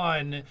go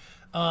on.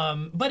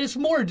 But it's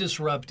more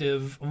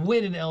disruptive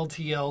when an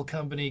LTL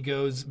company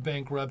goes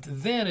bankrupt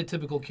than a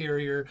typical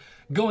carrier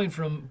going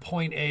from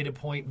point A to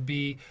point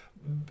B.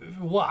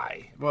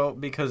 Why? Well,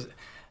 because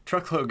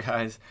truckload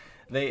guys,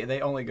 they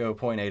only go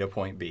point A to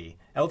point B.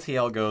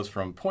 LTL goes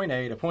from point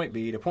A to point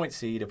B to point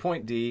C to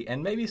point D,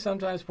 and maybe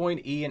sometimes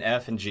point E and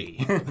F and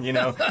G, and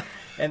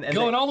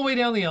Going all the way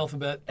down the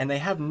alphabet. And they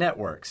have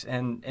networks.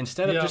 And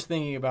instead of just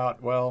thinking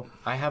about, well,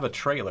 I have a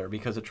trailer,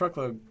 because a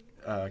truckload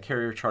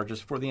carrier charges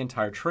for the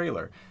entire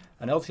trailer,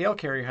 an LTL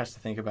carrier has to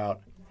think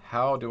about,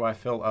 how do I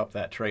fill up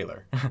that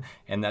trailer?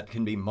 And that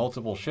can be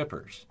multiple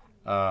shippers.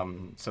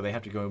 So they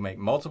have to go make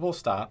multiple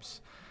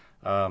stops.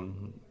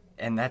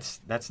 And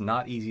that's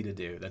not easy to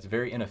do. That's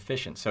very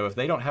inefficient. So if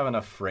they don't have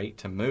enough freight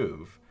to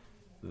move,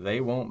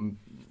 they won't,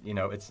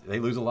 they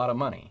lose a lot of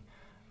money.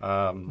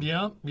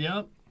 Yeah.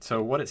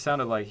 So what it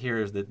sounded like here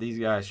is that these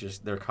guys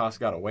their costs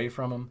got away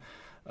from them.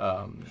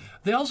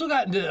 They also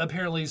got into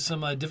apparently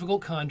some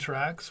difficult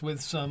contracts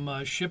with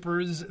some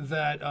shippers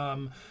that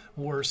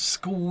were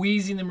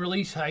squeezing them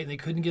really tight, and they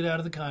couldn't get out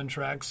of the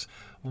contracts.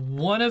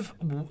 One of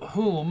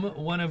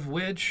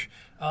which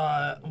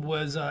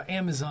was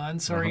Amazon.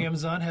 Sorry,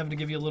 Amazon, having to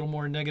give you a little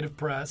more negative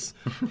press.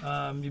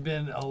 You've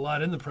been a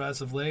lot in the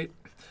press of late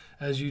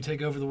as you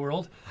take over the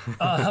world.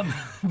 And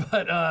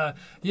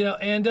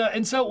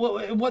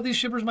so what these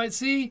shippers might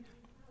see,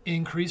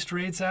 increased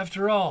rates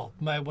after all.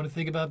 Might want to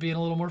think about being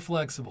a little more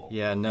flexible.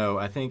 Yeah, no,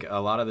 I think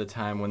a lot of the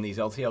time when these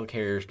LTL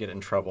carriers get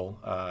in trouble,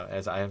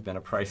 as I have been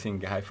a pricing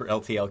guy for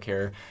LTL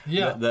carrier,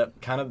 the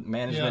kind of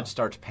management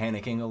starts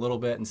panicking a little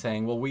bit and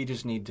saying, well, we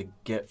just need to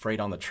get freight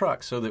on the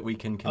truck so that we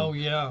can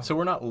so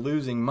we're not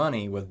losing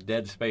money with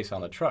dead space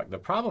on the truck. The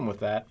problem with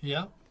that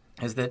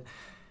is that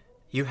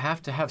you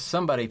have to have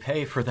somebody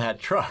pay for that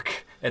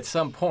truck at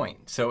some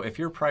point. So if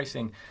you're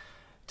pricing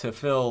to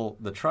fill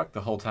the truck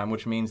the whole time,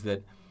 which means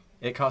that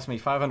it costs me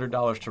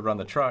 $500 to run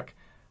the truck,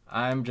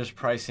 I'm just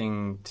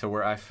pricing to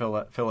where I fill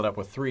it up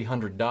with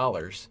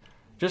 $300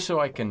 just so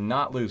I can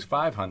not lose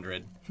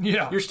 $500.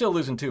 Yeah. You're still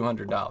losing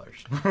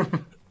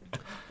 $200.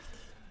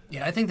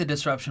 Yeah, I think the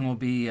disruption will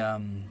be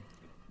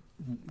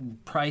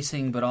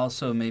pricing, but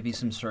also maybe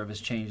some service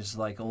changes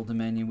like Old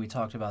Dominion. We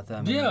talked about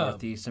them in the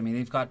Northeast. I mean,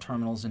 they've got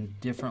terminals in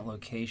different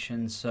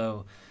locations,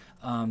 so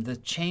the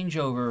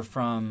changeover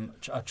from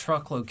a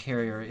truckload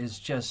carrier is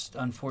just,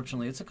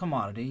 unfortunately, it's a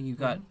commodity. You've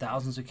got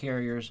thousands of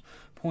carriers,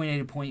 point A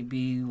to point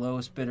B,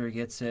 lowest bidder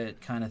gets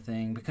it kind of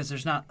thing, because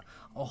there's not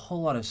a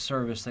whole lot of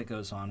service that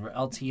goes on. Where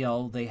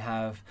LTL, they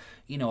have,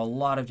 a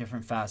lot of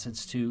different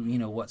facets to,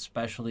 what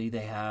specialty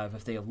they have.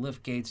 If they have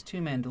lift gates,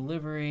 2-man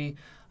delivery,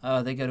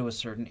 they go to a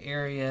certain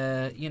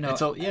area,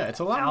 It's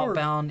a lot more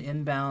outbound,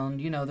 inbound,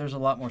 there's a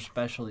lot more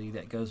specialty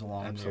that goes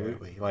along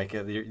Absolutely. Like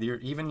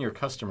even your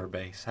customer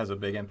base has a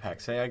big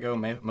impact. Say I go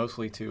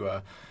mostly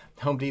to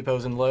Home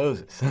Depots and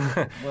Lowe's,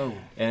 Whoa.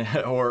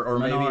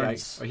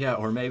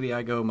 or maybe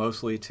I go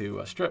mostly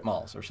to strip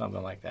malls or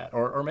something like that,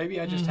 or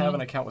maybe I just have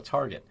an account with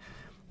Target.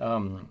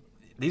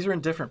 These are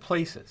in different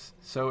places.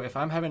 So if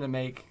I'm having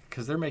to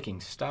because they're making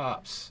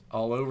stops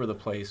all over the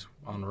place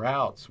on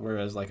routes,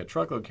 whereas like a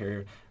truckload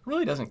carrier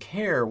really doesn't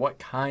care what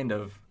kind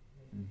of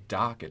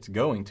dock it's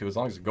going to, as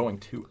long as it's going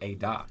to a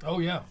dock. Oh,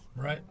 yeah,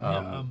 right.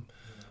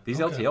 These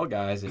LTL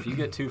guys, if you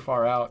get too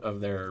far out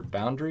of their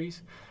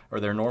boundaries or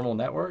their normal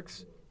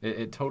networks,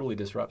 it totally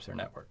disrupts their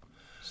network.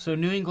 So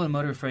New England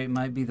Motor Freight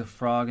might be the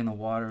frog in the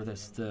water.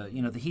 That's the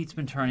heat's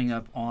been turning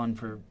up on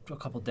for a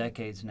couple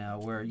decades now,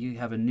 where you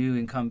have a new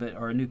incumbent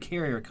or a new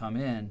carrier come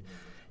in.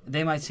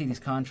 They might see these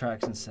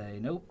contracts and say,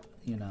 nope.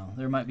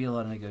 There might be a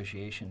lot of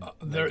negotiation.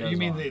 You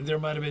mean there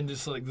might have been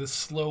just like this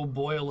slow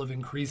boil of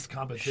increased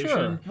competition?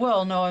 Sure.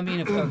 Well, no, I mean,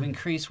 if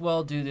increase,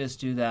 do this,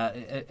 do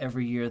that.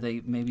 Every year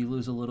they maybe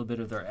lose a little bit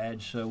of their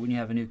edge. So when you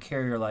have a new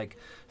carrier like,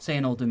 say,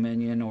 an Old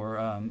Dominion or,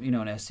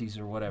 an Estes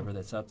or whatever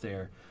that's up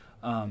there,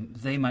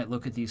 they might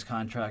look at these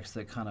contracts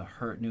that kind of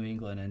hurt New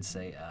England and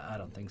say, I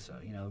don't think so.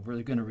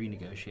 We're going to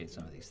renegotiate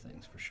some of these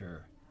things for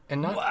sure.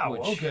 And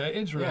okay,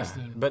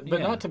 interesting. Yeah. But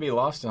not to be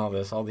lost in all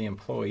this, all the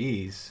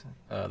employees,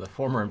 the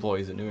former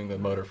employees at New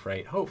England Motor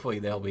Freight, hopefully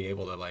they'll be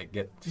able to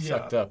get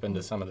sucked up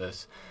into some of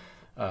this.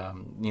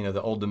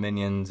 The Old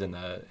Dominions and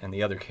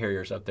the other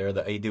carriers up there,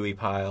 the Dewey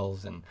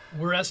Piles, and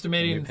we're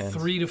estimating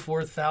 3,000 to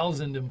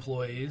 4,000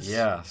 employees.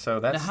 Yeah,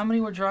 so that's now, how many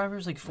were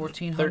drivers? Like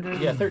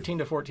 1,400. 13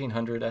 to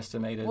 1,400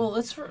 estimated. Well,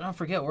 don't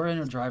forget we're in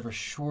a driver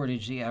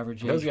shortage. The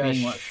average age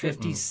being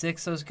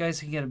 56. Those guys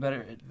can get a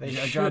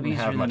job easier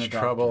have than much a doctor.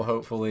 trouble,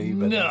 hopefully.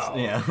 But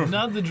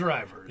not the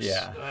drivers.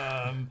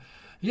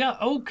 Yeah.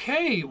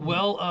 Okay.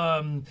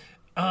 Well.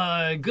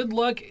 Good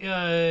luck,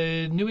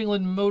 New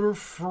England Motor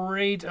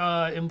Freight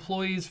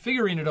employees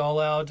figuring it all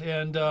out,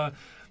 and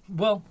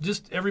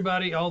just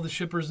everybody, all the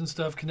shippers and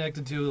stuff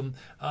connected to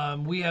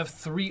them. We have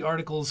 3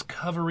 articles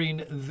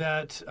covering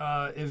that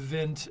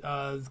event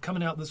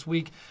coming out this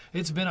week.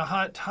 It's been a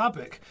hot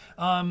topic.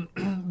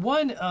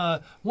 One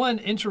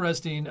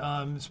interesting,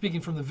 speaking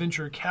from the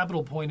venture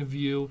capital point of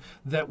view,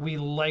 that we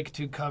like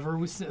to cover.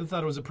 We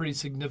thought it was a pretty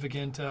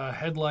significant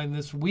headline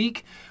this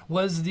week.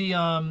 Was the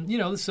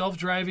the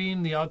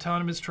self-driving, the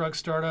autonomous truck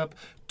startup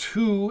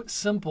Too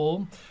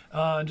Simple,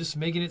 just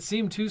making it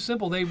seem too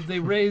simple. They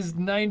raised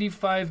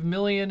 $95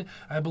 million,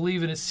 I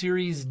believe, in a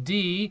Series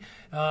D,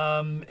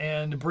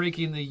 and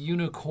breaking the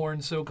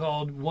unicorn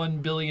so-called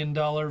 $1 billion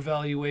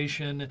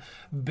valuation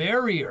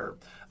barrier.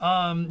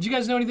 Do you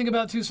guys know anything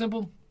about Too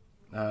Simple?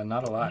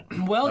 Not a lot.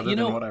 Well, other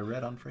than what I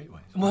read on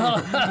Freightways. Well,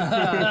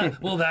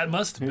 that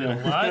must have been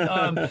a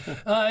lot.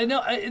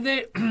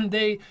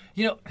 They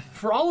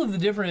for all of the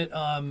different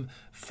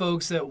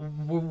folks that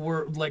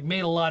were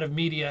made a lot of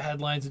media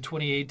headlines in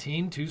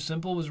 2018, Too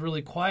Simple was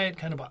really quiet,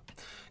 kind of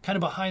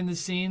behind the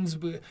scenes,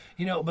 but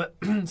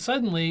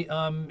suddenly,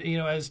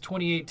 as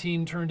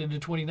 2018 turned into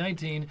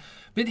 2019,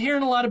 been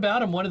hearing a lot about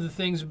them. One of the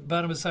things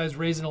about them, besides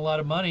raising a lot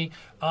of money,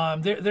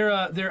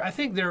 I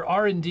think their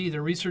R&D,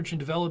 their research and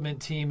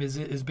development team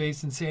is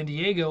based in San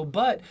Diego,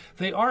 but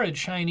they are a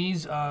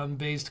Chinese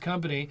based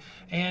company,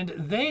 and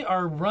they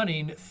are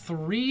running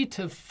 3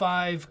 to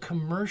 5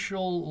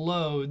 commercial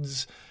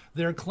loads.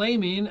 They're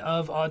claiming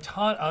of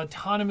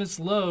autonomous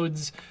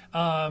loads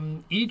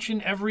each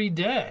and every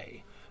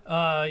day.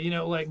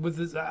 With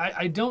this,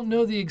 I don't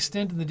know the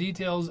extent and the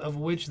details of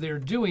which they're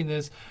doing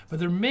this, but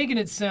they're making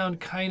it sound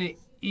kind of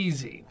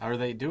easy. Are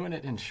they doing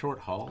it in short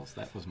hauls?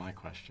 That was my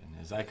question.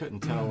 I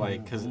couldn't tell,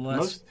 because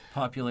less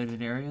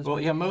populated areas. Well,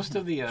 yeah, most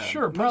of the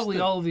probably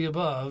all of the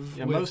above.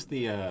 Yeah, most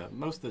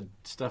of the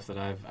stuff that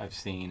I've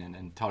seen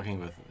and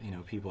talking with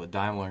people at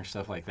Daimler and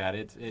stuff like that,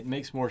 it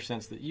makes more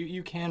sense that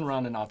you can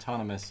run an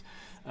autonomous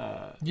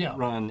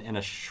run in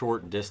a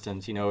short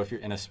distance. If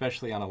you're, and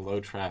especially on a low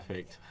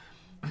traffic.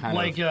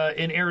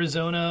 In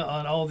Arizona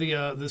on all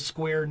the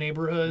square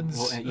neighborhoods.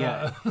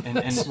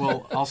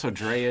 Well, also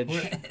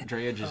drayage.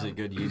 Drayage is a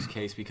good use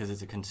case because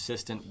it's a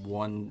consistent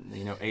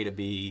A to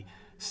B,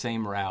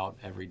 same route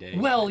every day.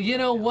 Well,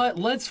 what?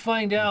 Let's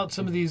find out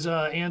some of these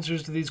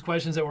answers to these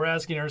questions that we're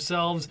asking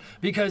ourselves,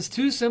 because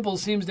Too Simple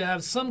seems to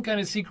have some kind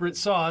of secret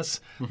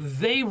sauce.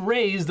 They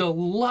raised a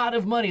lot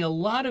of money. A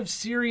lot of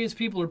serious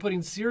people are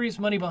putting serious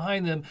money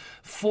behind them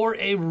for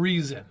a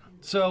reason.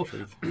 So,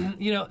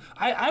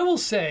 I will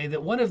say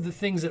that one of the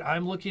things that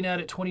I'm looking at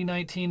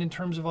 2019 in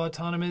terms of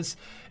autonomous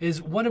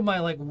is one of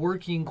my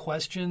working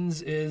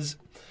questions is,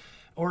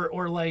 I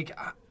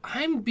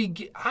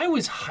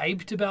was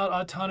hyped about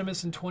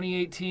autonomous in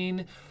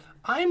 2018.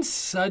 I'm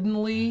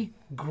suddenly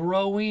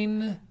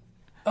growing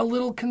a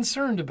little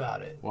concerned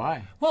about it.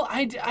 Why? Well,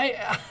 I'm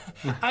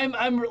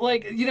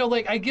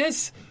I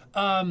guess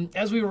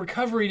as we were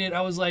covering it,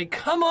 I was like,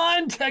 come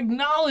on,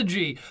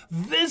 technology.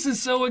 This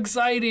is so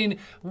exciting.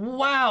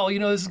 Wow,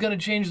 this is going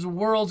to change the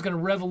world. It's going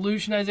to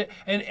revolutionize it.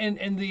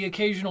 And the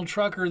occasional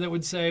trucker that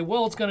would say,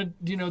 well, it's going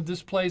to,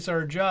 displace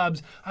our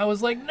jobs. I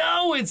was like,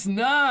 no, it's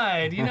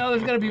not.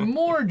 There's going to be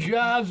more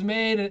jobs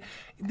made. And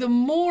the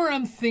more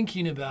I'm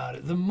thinking about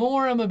it, the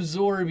more I'm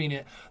absorbing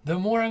it, the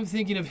more I'm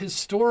thinking of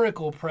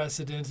historical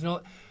precedents and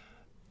all.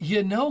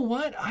 You know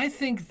what? I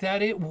think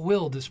that it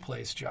will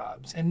displace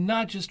jobs, and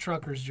not just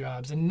truckers'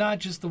 jobs, and not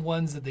just the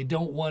ones that they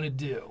don't want to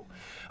do.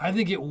 I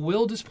think it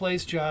will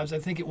displace jobs. I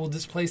think it will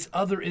displace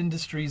other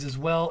industries as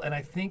well, and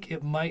I think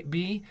it might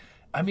be.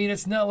 I mean,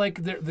 it's not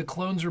like the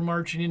clones are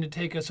marching in to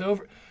take us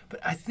over, but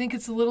I think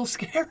it's a little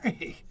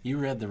scary. You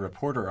read the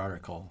Reporter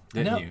article,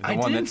 didn't you? I The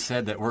one did. that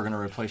said that we're going to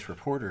replace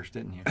reporters,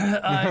 didn't you?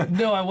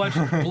 No, I watched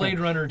Blade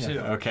Runner 2.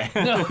 Okay.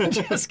 No,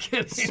 just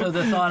kidding. So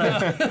the thought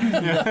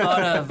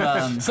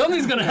of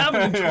Something's going to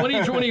happen in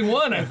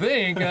 2021, I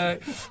think.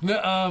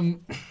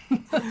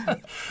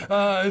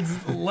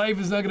 Life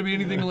is not going to be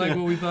anything like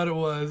what we thought it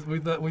was. We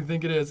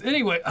think it is.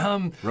 Anyway,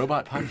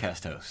 Robot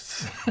podcast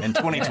hosts in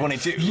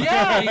 2022.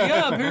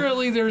 yeah.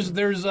 Apparently, there's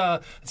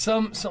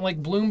some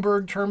like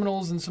Bloomberg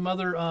terminals and some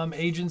other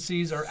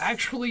agencies are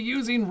actually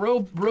using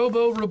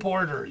robo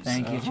reporters.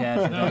 Thank you,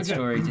 Chad, for that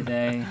story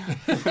today.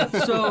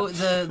 So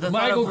the Michael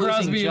thought of losing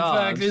Crosby, in jobs,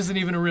 fact, isn't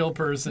even a real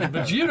person,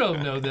 but you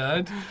don't know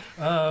that.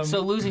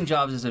 So losing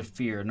jobs is a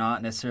fear,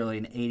 not necessarily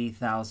an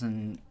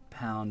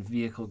 80,000-pound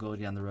vehicle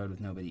going down the road with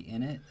nobody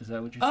in it. Is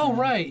that what you're saying? Oh,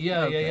 right.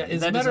 Yeah. As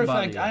a That matter of doesn't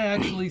bother fact, you. I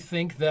actually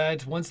think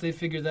that once they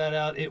figure that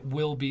out, it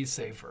will be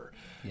safer.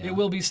 Yeah. It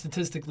will be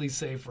statistically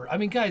safer. I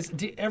mean, guys,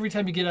 every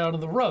time you get out on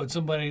the road,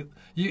 somebody,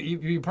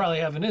 you probably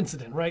have an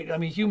incident, right? I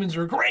mean, humans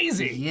are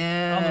crazy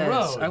Yes. on the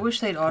road. I wish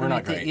they'd not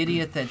automate the great.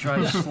 idiot that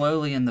drives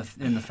slowly in the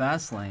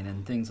fast lane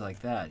and things like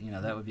that.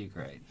 That would be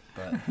great.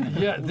 But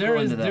Yeah, we'll there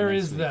go is into there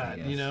next is week, I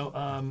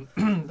that,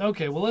 guess.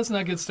 Okay, well, let's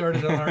not get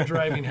started on our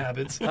driving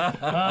habits.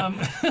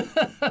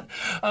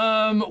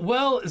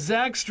 Well,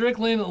 Zach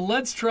Strickland,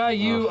 let's try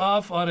you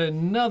off on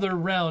another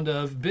round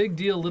of Big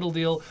Deal, Little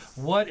Deal.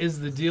 What is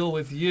the deal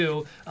with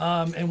you?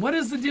 And what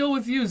is the deal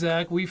with you,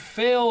 Zach? We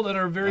failed at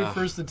our very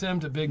first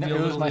attempt at Big No, Deal, it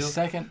was Little my Deal.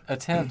 second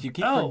attempt. You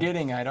keep Oh.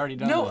 forgetting I'd already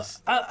done No,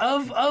 this.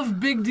 of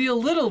Big Deal,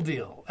 Little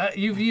Deal.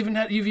 You've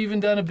even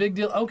done a Big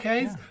Deal.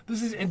 Okay,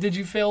 and did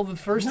you fail the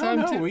first time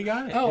No, too? we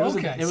got it. Oh, it was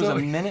okay. It was So- a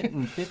minute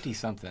and 50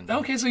 something.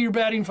 Okay, so you're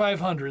batting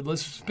 500.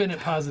 Let's spin it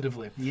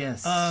positively.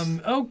 Yes.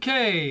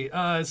 Okay,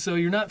 so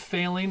you're not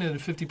failing at a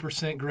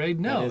 50% grade.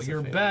 No, That is a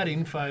you're fail.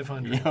 batting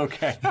 500.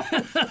 Okay.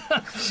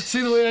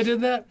 See the way I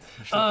did that?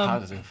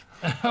 Positive.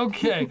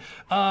 Okay,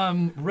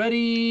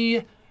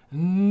 ready?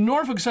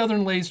 Norfolk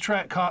Southern lays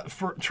tracks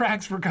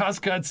for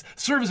cost cuts,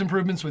 service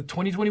improvements with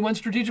 2021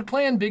 strategic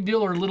plan. Big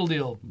deal or little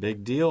deal?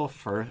 Big deal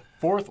for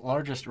fourth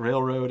largest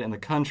railroad in the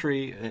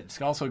country. It's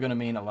also going to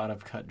mean a lot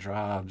of cut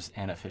jobs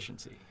and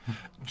efficiency.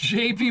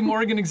 J.P.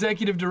 Morgan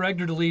executive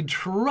director to lead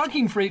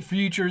trucking freight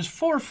futures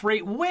for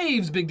freight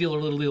waves. Big deal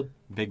or little deal?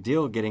 Big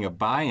deal. Getting a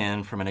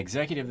buy-in from an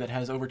executive that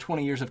has over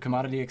 20 years of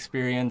commodity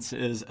experience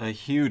is a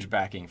huge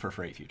backing for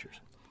freight futures.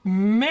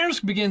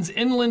 Maersk begins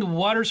inland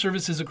water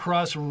services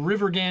across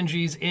River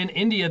Ganges in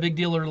India. Big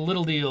deal or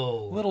little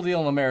deal? Little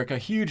deal in America,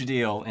 huge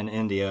deal in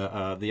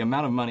India. The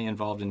amount of money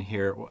involved in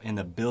here, in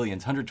the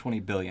billions, 120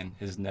 billion,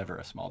 is never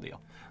a small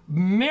deal.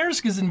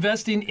 Maersk is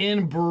investing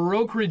in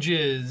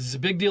brokerages.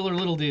 Big deal or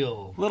little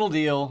deal? Little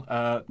deal.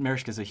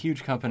 Maersk is a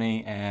huge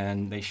company,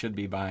 and they should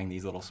be buying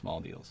these little small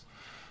deals.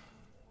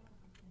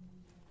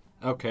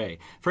 Okay.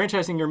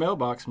 Franchising your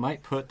mailbox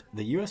might put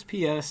the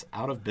USPS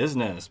out of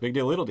business. Big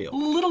deal, little deal.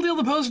 Little deal,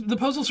 the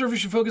Postal Service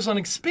should focus on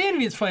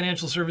expanding its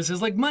financial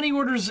services like money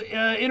orders,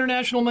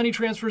 international money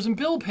transfers, and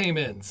bill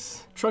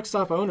payments. Truck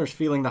stop owners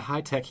feeling the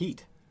high-tech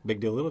heat. Big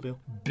deal, little deal.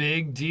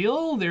 Big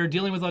deal. They're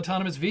dealing with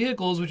autonomous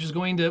vehicles, which is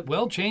going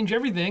to, change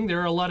everything.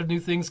 There are a lot of new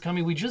things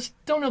coming. We just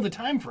don't know the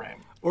time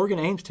frame. Oregon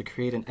aims to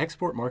create an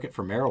export market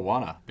for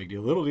marijuana. Big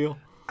deal, little deal.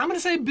 I'm going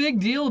to say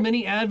big deal.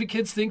 Many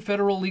advocates think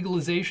federal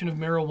legalization of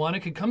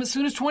marijuana could come as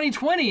soon as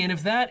 2020. And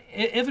if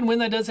and when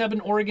that does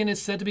happen, Oregon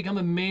is set to become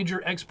a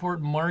major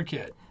export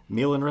market.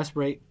 Meal and rest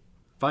rate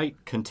fight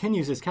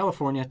continues as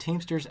California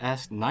Teamsters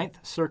asked Ninth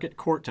Circuit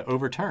Court to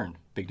overturn.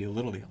 Big deal,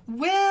 little deal.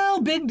 Well,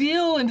 big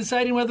deal in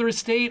deciding whether a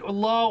state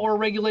law or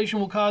regulation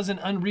will cause an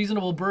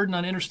unreasonable burden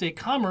on interstate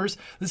commerce.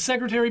 The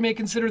Secretary may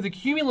consider the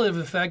cumulative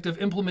effect of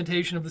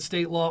implementation of the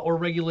state law or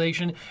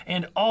regulation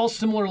and all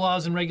similar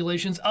laws and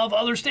regulations of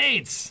other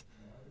states.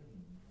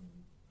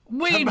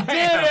 We did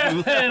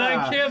it!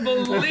 I can't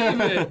believe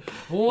it!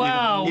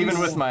 Wow! Even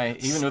with my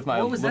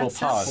What was little that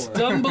sound pause. for?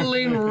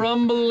 Stumbling,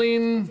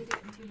 rumbling,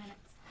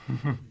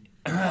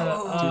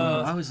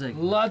 I was like,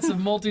 lots of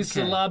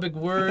multisyllabic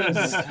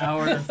words.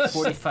 hour and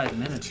 45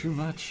 minutes. Too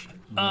much.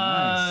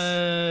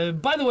 By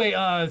the way,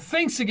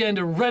 thanks again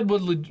to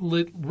Redwood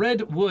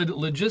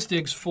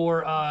Logistics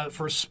for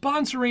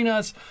sponsoring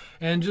us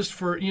and just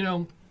for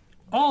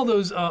all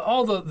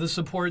the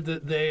support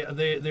that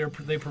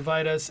they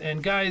provide us.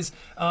 And guys,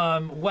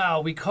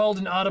 wow, we called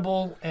an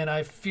audible, and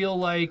I feel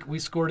like we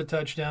scored a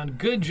touchdown.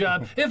 Good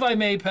job, if I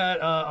may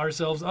pat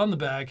ourselves on the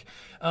back.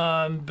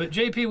 But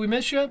JP, we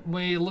miss you.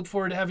 We look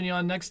forward to having you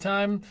on next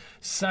time.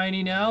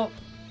 Signing out,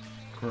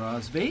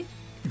 Crosby.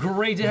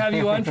 Great to have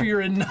you on for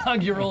your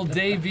inaugural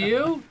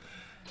debut.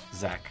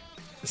 Zach.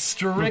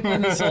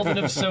 Strickland, the Sultan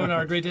of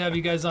Sonar. Great to have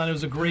you guys on. It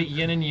was a great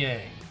yin and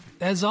yang.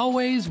 As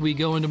always, we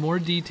go into more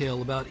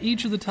detail about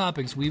each of the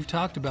topics we've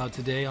talked about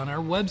today on our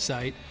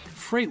website,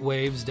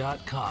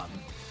 freightwaves.com.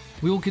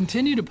 We will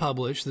continue to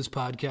publish this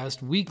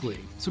podcast weekly,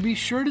 so be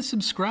sure to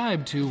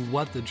subscribe to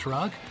What the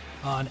Truck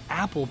on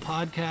Apple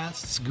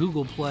Podcasts,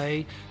 Google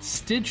Play,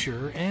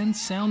 Stitcher, and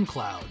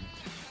SoundCloud.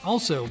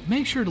 Also,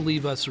 make sure to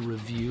leave us a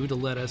review to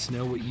let us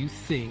know what you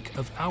think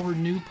of our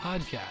new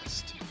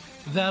podcast.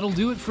 That'll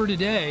do it for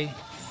today.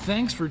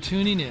 Thanks for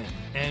tuning in,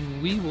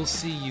 and we will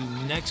see you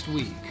next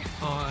week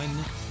on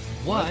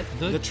What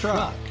the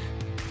Truck.